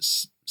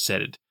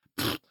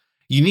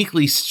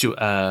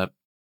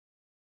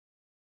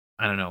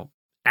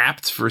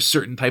apt for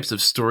certain types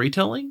of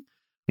storytelling,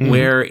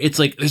 where it's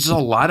like there's a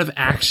lot of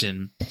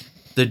action.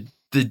 The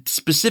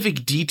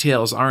specific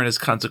details aren't as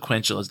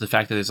consequential as the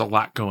fact that there's a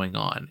lot going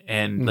on.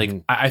 And like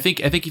I think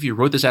if you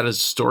wrote this out as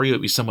a story, it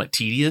would be somewhat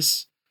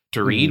tedious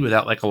to read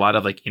without like a lot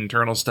of like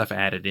internal stuff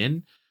added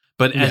in.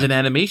 But as an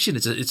animation,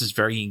 it's just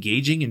very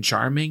engaging and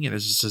charming, and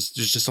there's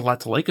just a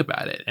lot to like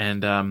about it.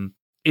 And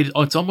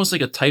it's almost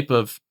like a type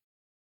of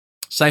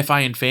sci-fi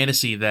and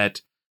fantasy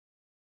that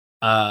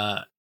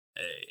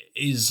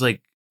is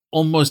like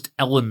almost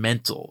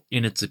elemental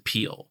in its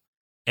appeal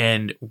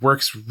and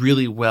works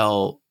really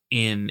well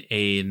in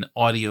an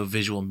audio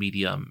visual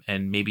medium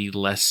and maybe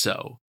less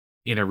so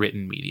in a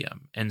written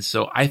medium. And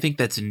so I think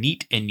that's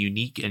neat and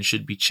unique and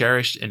should be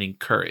cherished and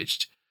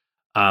encouraged.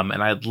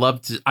 And I'd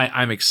love to,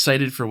 I'm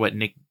excited for what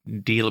Nick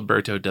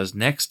DiLiberto does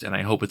next, and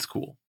I hope it's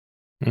cool.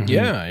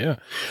 Yeah.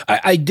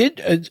 I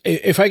did,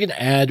 if I can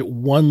add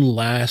one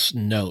last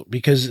note,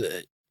 because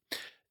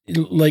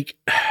like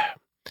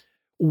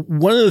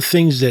one of the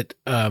things that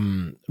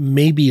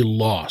may be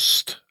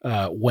lost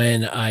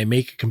when I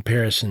make a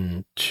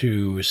comparison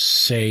to,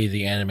 say,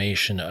 the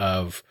animation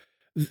of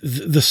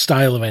the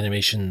style of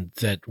animation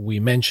that we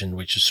mentioned,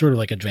 which is sort of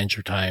like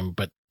Adventure Time,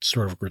 but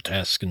sort of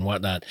grotesque and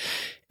whatnot,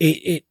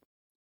 it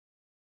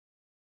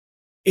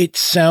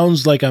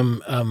sounds like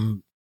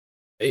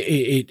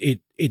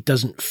it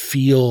doesn't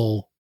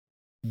feel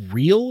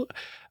real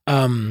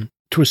to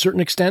a certain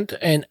extent,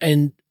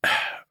 and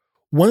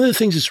one of the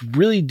things that's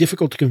really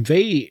difficult to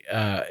convey,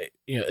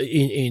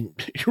 in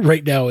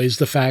right now is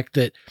the fact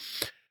that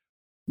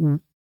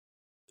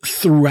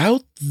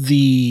throughout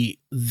the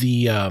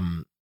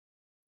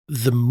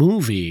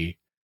movie,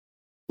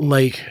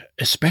 like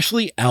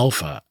especially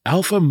Alpha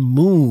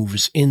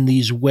moves in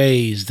these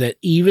ways that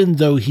even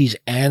though he's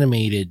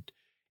animated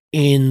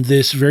in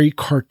this very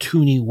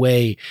cartoony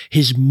way,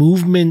 his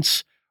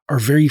movements are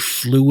very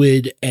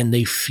fluid and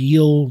they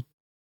feel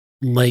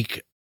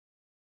like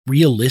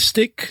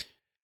realistic.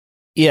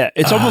 Yeah,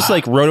 it's almost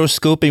like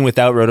rotoscoping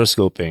without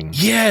rotoscoping.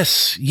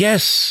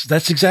 Yes,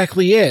 that's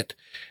exactly it.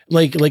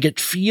 Like it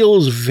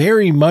feels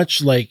very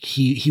much like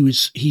he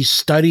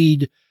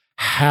studied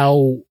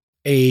how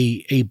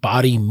a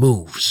body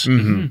moves,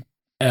 and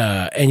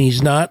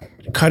he's not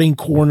cutting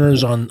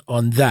corners on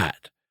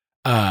that.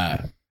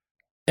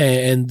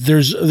 And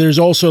there's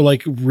also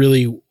like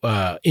really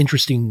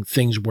interesting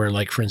things where,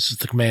 like, for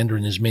instance, the commander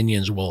and his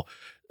minions will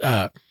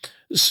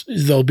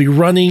they'll be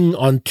running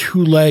on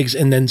two legs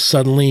and then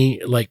suddenly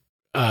like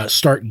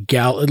start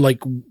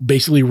like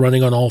basically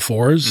running on all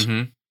fours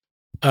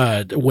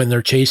when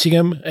they're chasing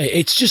him.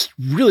 It's just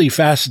really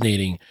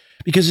fascinating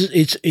because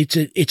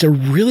it's a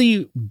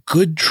really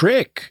good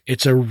trick.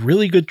 It's a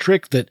really good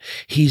trick that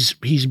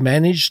he's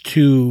managed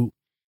to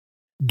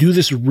do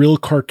this real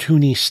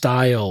cartoony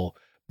style,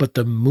 but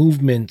the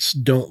movements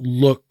don't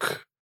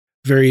look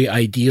very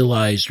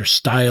idealized or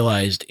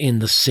stylized in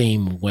the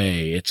same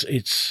way.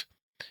 It's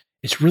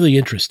really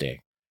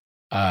interesting.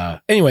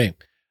 Anyway,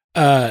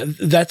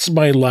 that's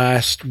my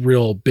last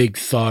real big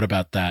thought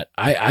about that.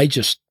 I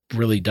just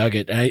really dug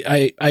it.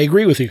 I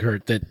agree with you,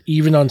 Kurt, that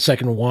even on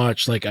second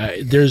watch, like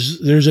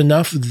there's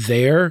enough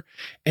there.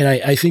 And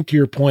I think to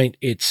your point,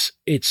 it's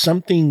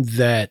something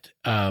that,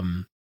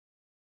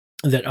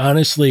 that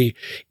honestly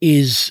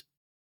is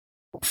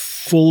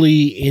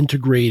fully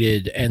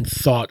integrated and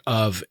thought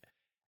of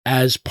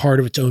as part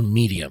of its own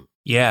medium.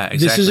 Yeah,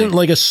 exactly. This isn't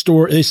like a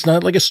story. It's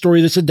not like a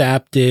story that's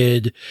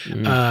adapted.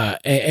 And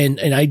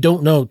I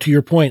don't know, to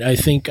your point,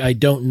 I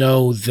don't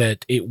know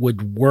that it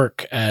would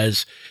work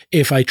as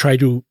if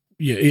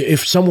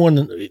if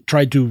someone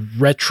tried to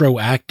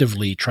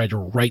retroactively try to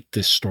write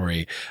this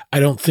story. I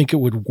don't think it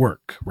would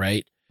work,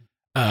 right?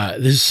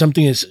 This is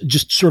something that's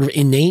just sort of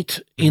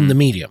innate in the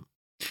medium.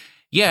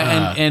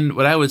 Yeah, and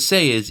what I would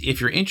say is,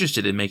 if you're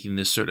interested in making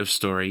this sort of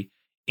story,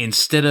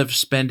 instead of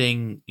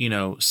spending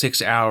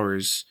 6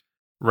 hours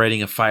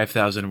writing a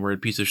 5,000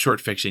 word piece of short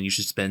fiction, you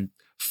should spend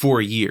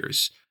 4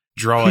 years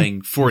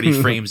drawing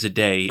 40 frames a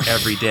day,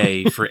 every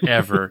day,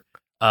 forever,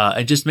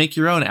 and just make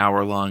your own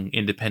hour-long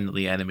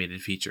independently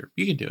animated feature.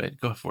 You can do it.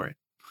 Go for it.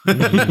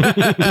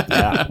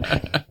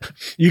 Yeah.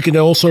 You can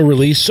also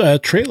release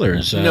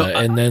trailers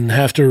and then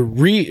have to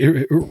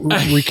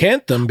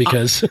recant them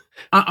because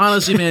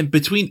honestly, man,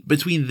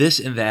 between this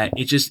and that,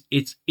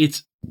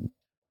 it's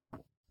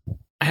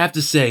I have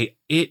to say,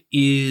 it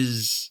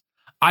is.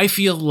 I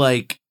feel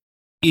like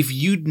if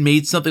you'd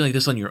made something like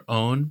this on your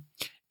own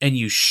and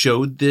you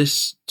showed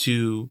this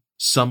to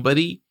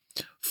somebody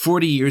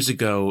 40 years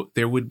ago,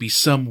 there would be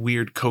some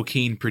weird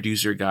cocaine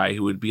producer guy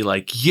who would be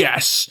like,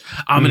 yes,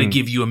 I'm going to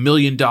give you $1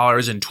 million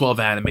and 12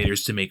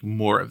 animators to make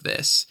more of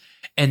this.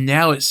 And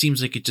now it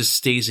seems like it just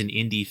stays an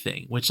indie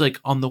thing, which,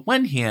 like, on the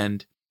one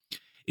hand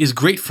is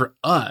great for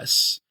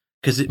us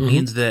because it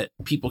means that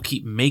people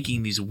keep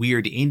making these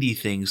weird indie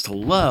things to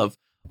love.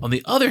 On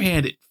the other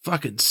hand, it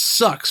fucking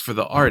sucks for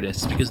the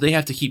artists because they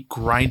have to keep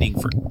grinding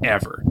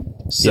forever.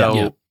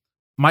 So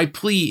my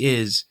plea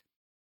is,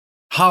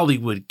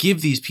 Hollywood,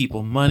 give these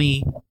people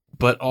money,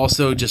 but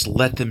also just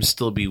let them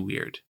still be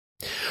weird.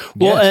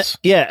 Well,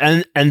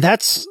 and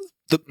that's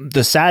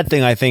the sad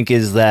thing, I think,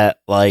 is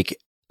that, like,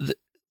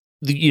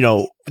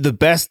 the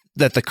best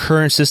that the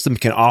current system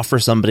can offer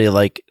somebody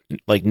like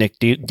Nick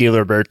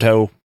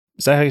DiLiberto,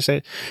 is that how you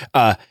say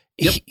it?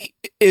 He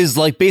is,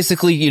 like,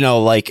 basically,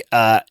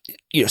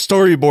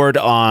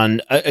 storyboard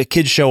on a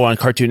kid's show on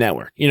Cartoon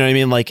Network. You know what I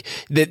mean? Like,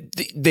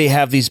 they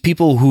have these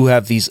people who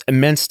have these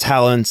immense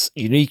talents,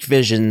 unique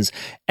visions,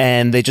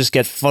 and they just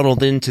get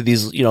funneled into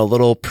these,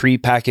 little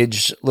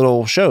prepackaged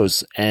little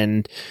shows,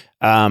 and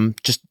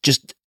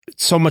just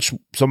so much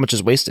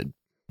is wasted.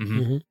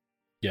 Mm-hmm.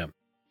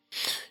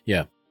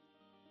 Yeah.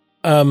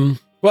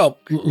 Well,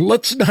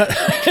 let's not.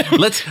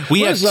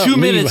 We have 2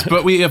 minutes,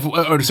 but we have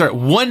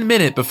 1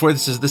 minute before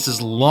this is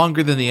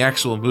longer than the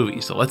actual movie.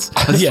 So let's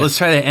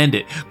try to end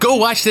it. Go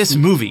watch this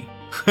movie.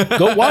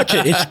 Go watch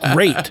it. It's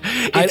great.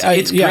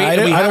 It's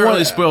great. We haven't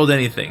really spoiled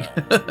anything.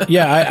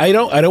 I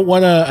don't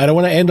want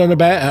to end on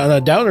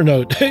a downer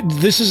note.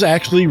 This is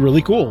actually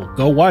really cool.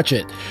 Go watch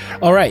it.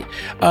 All right.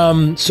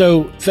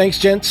 So thanks,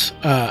 gents.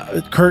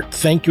 Kurt,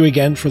 thank you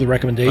again for the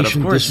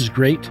recommendation. This is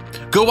great.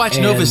 Go watch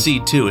Nova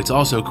Seed too. It's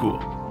also cool.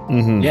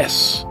 Mm-hmm.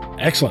 Yes.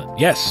 Excellent.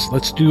 Yes.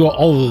 Let's do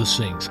all of those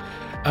things.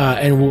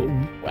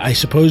 And I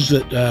suppose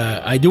that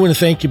I do want to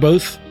thank you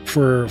both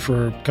for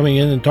coming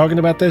in and talking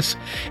about this,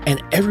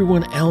 and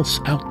everyone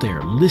else out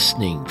there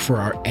listening for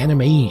our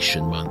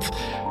Animation Month.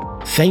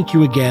 Thank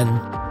you again,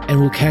 and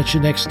we'll catch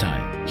you next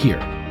time here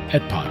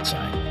at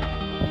Podside.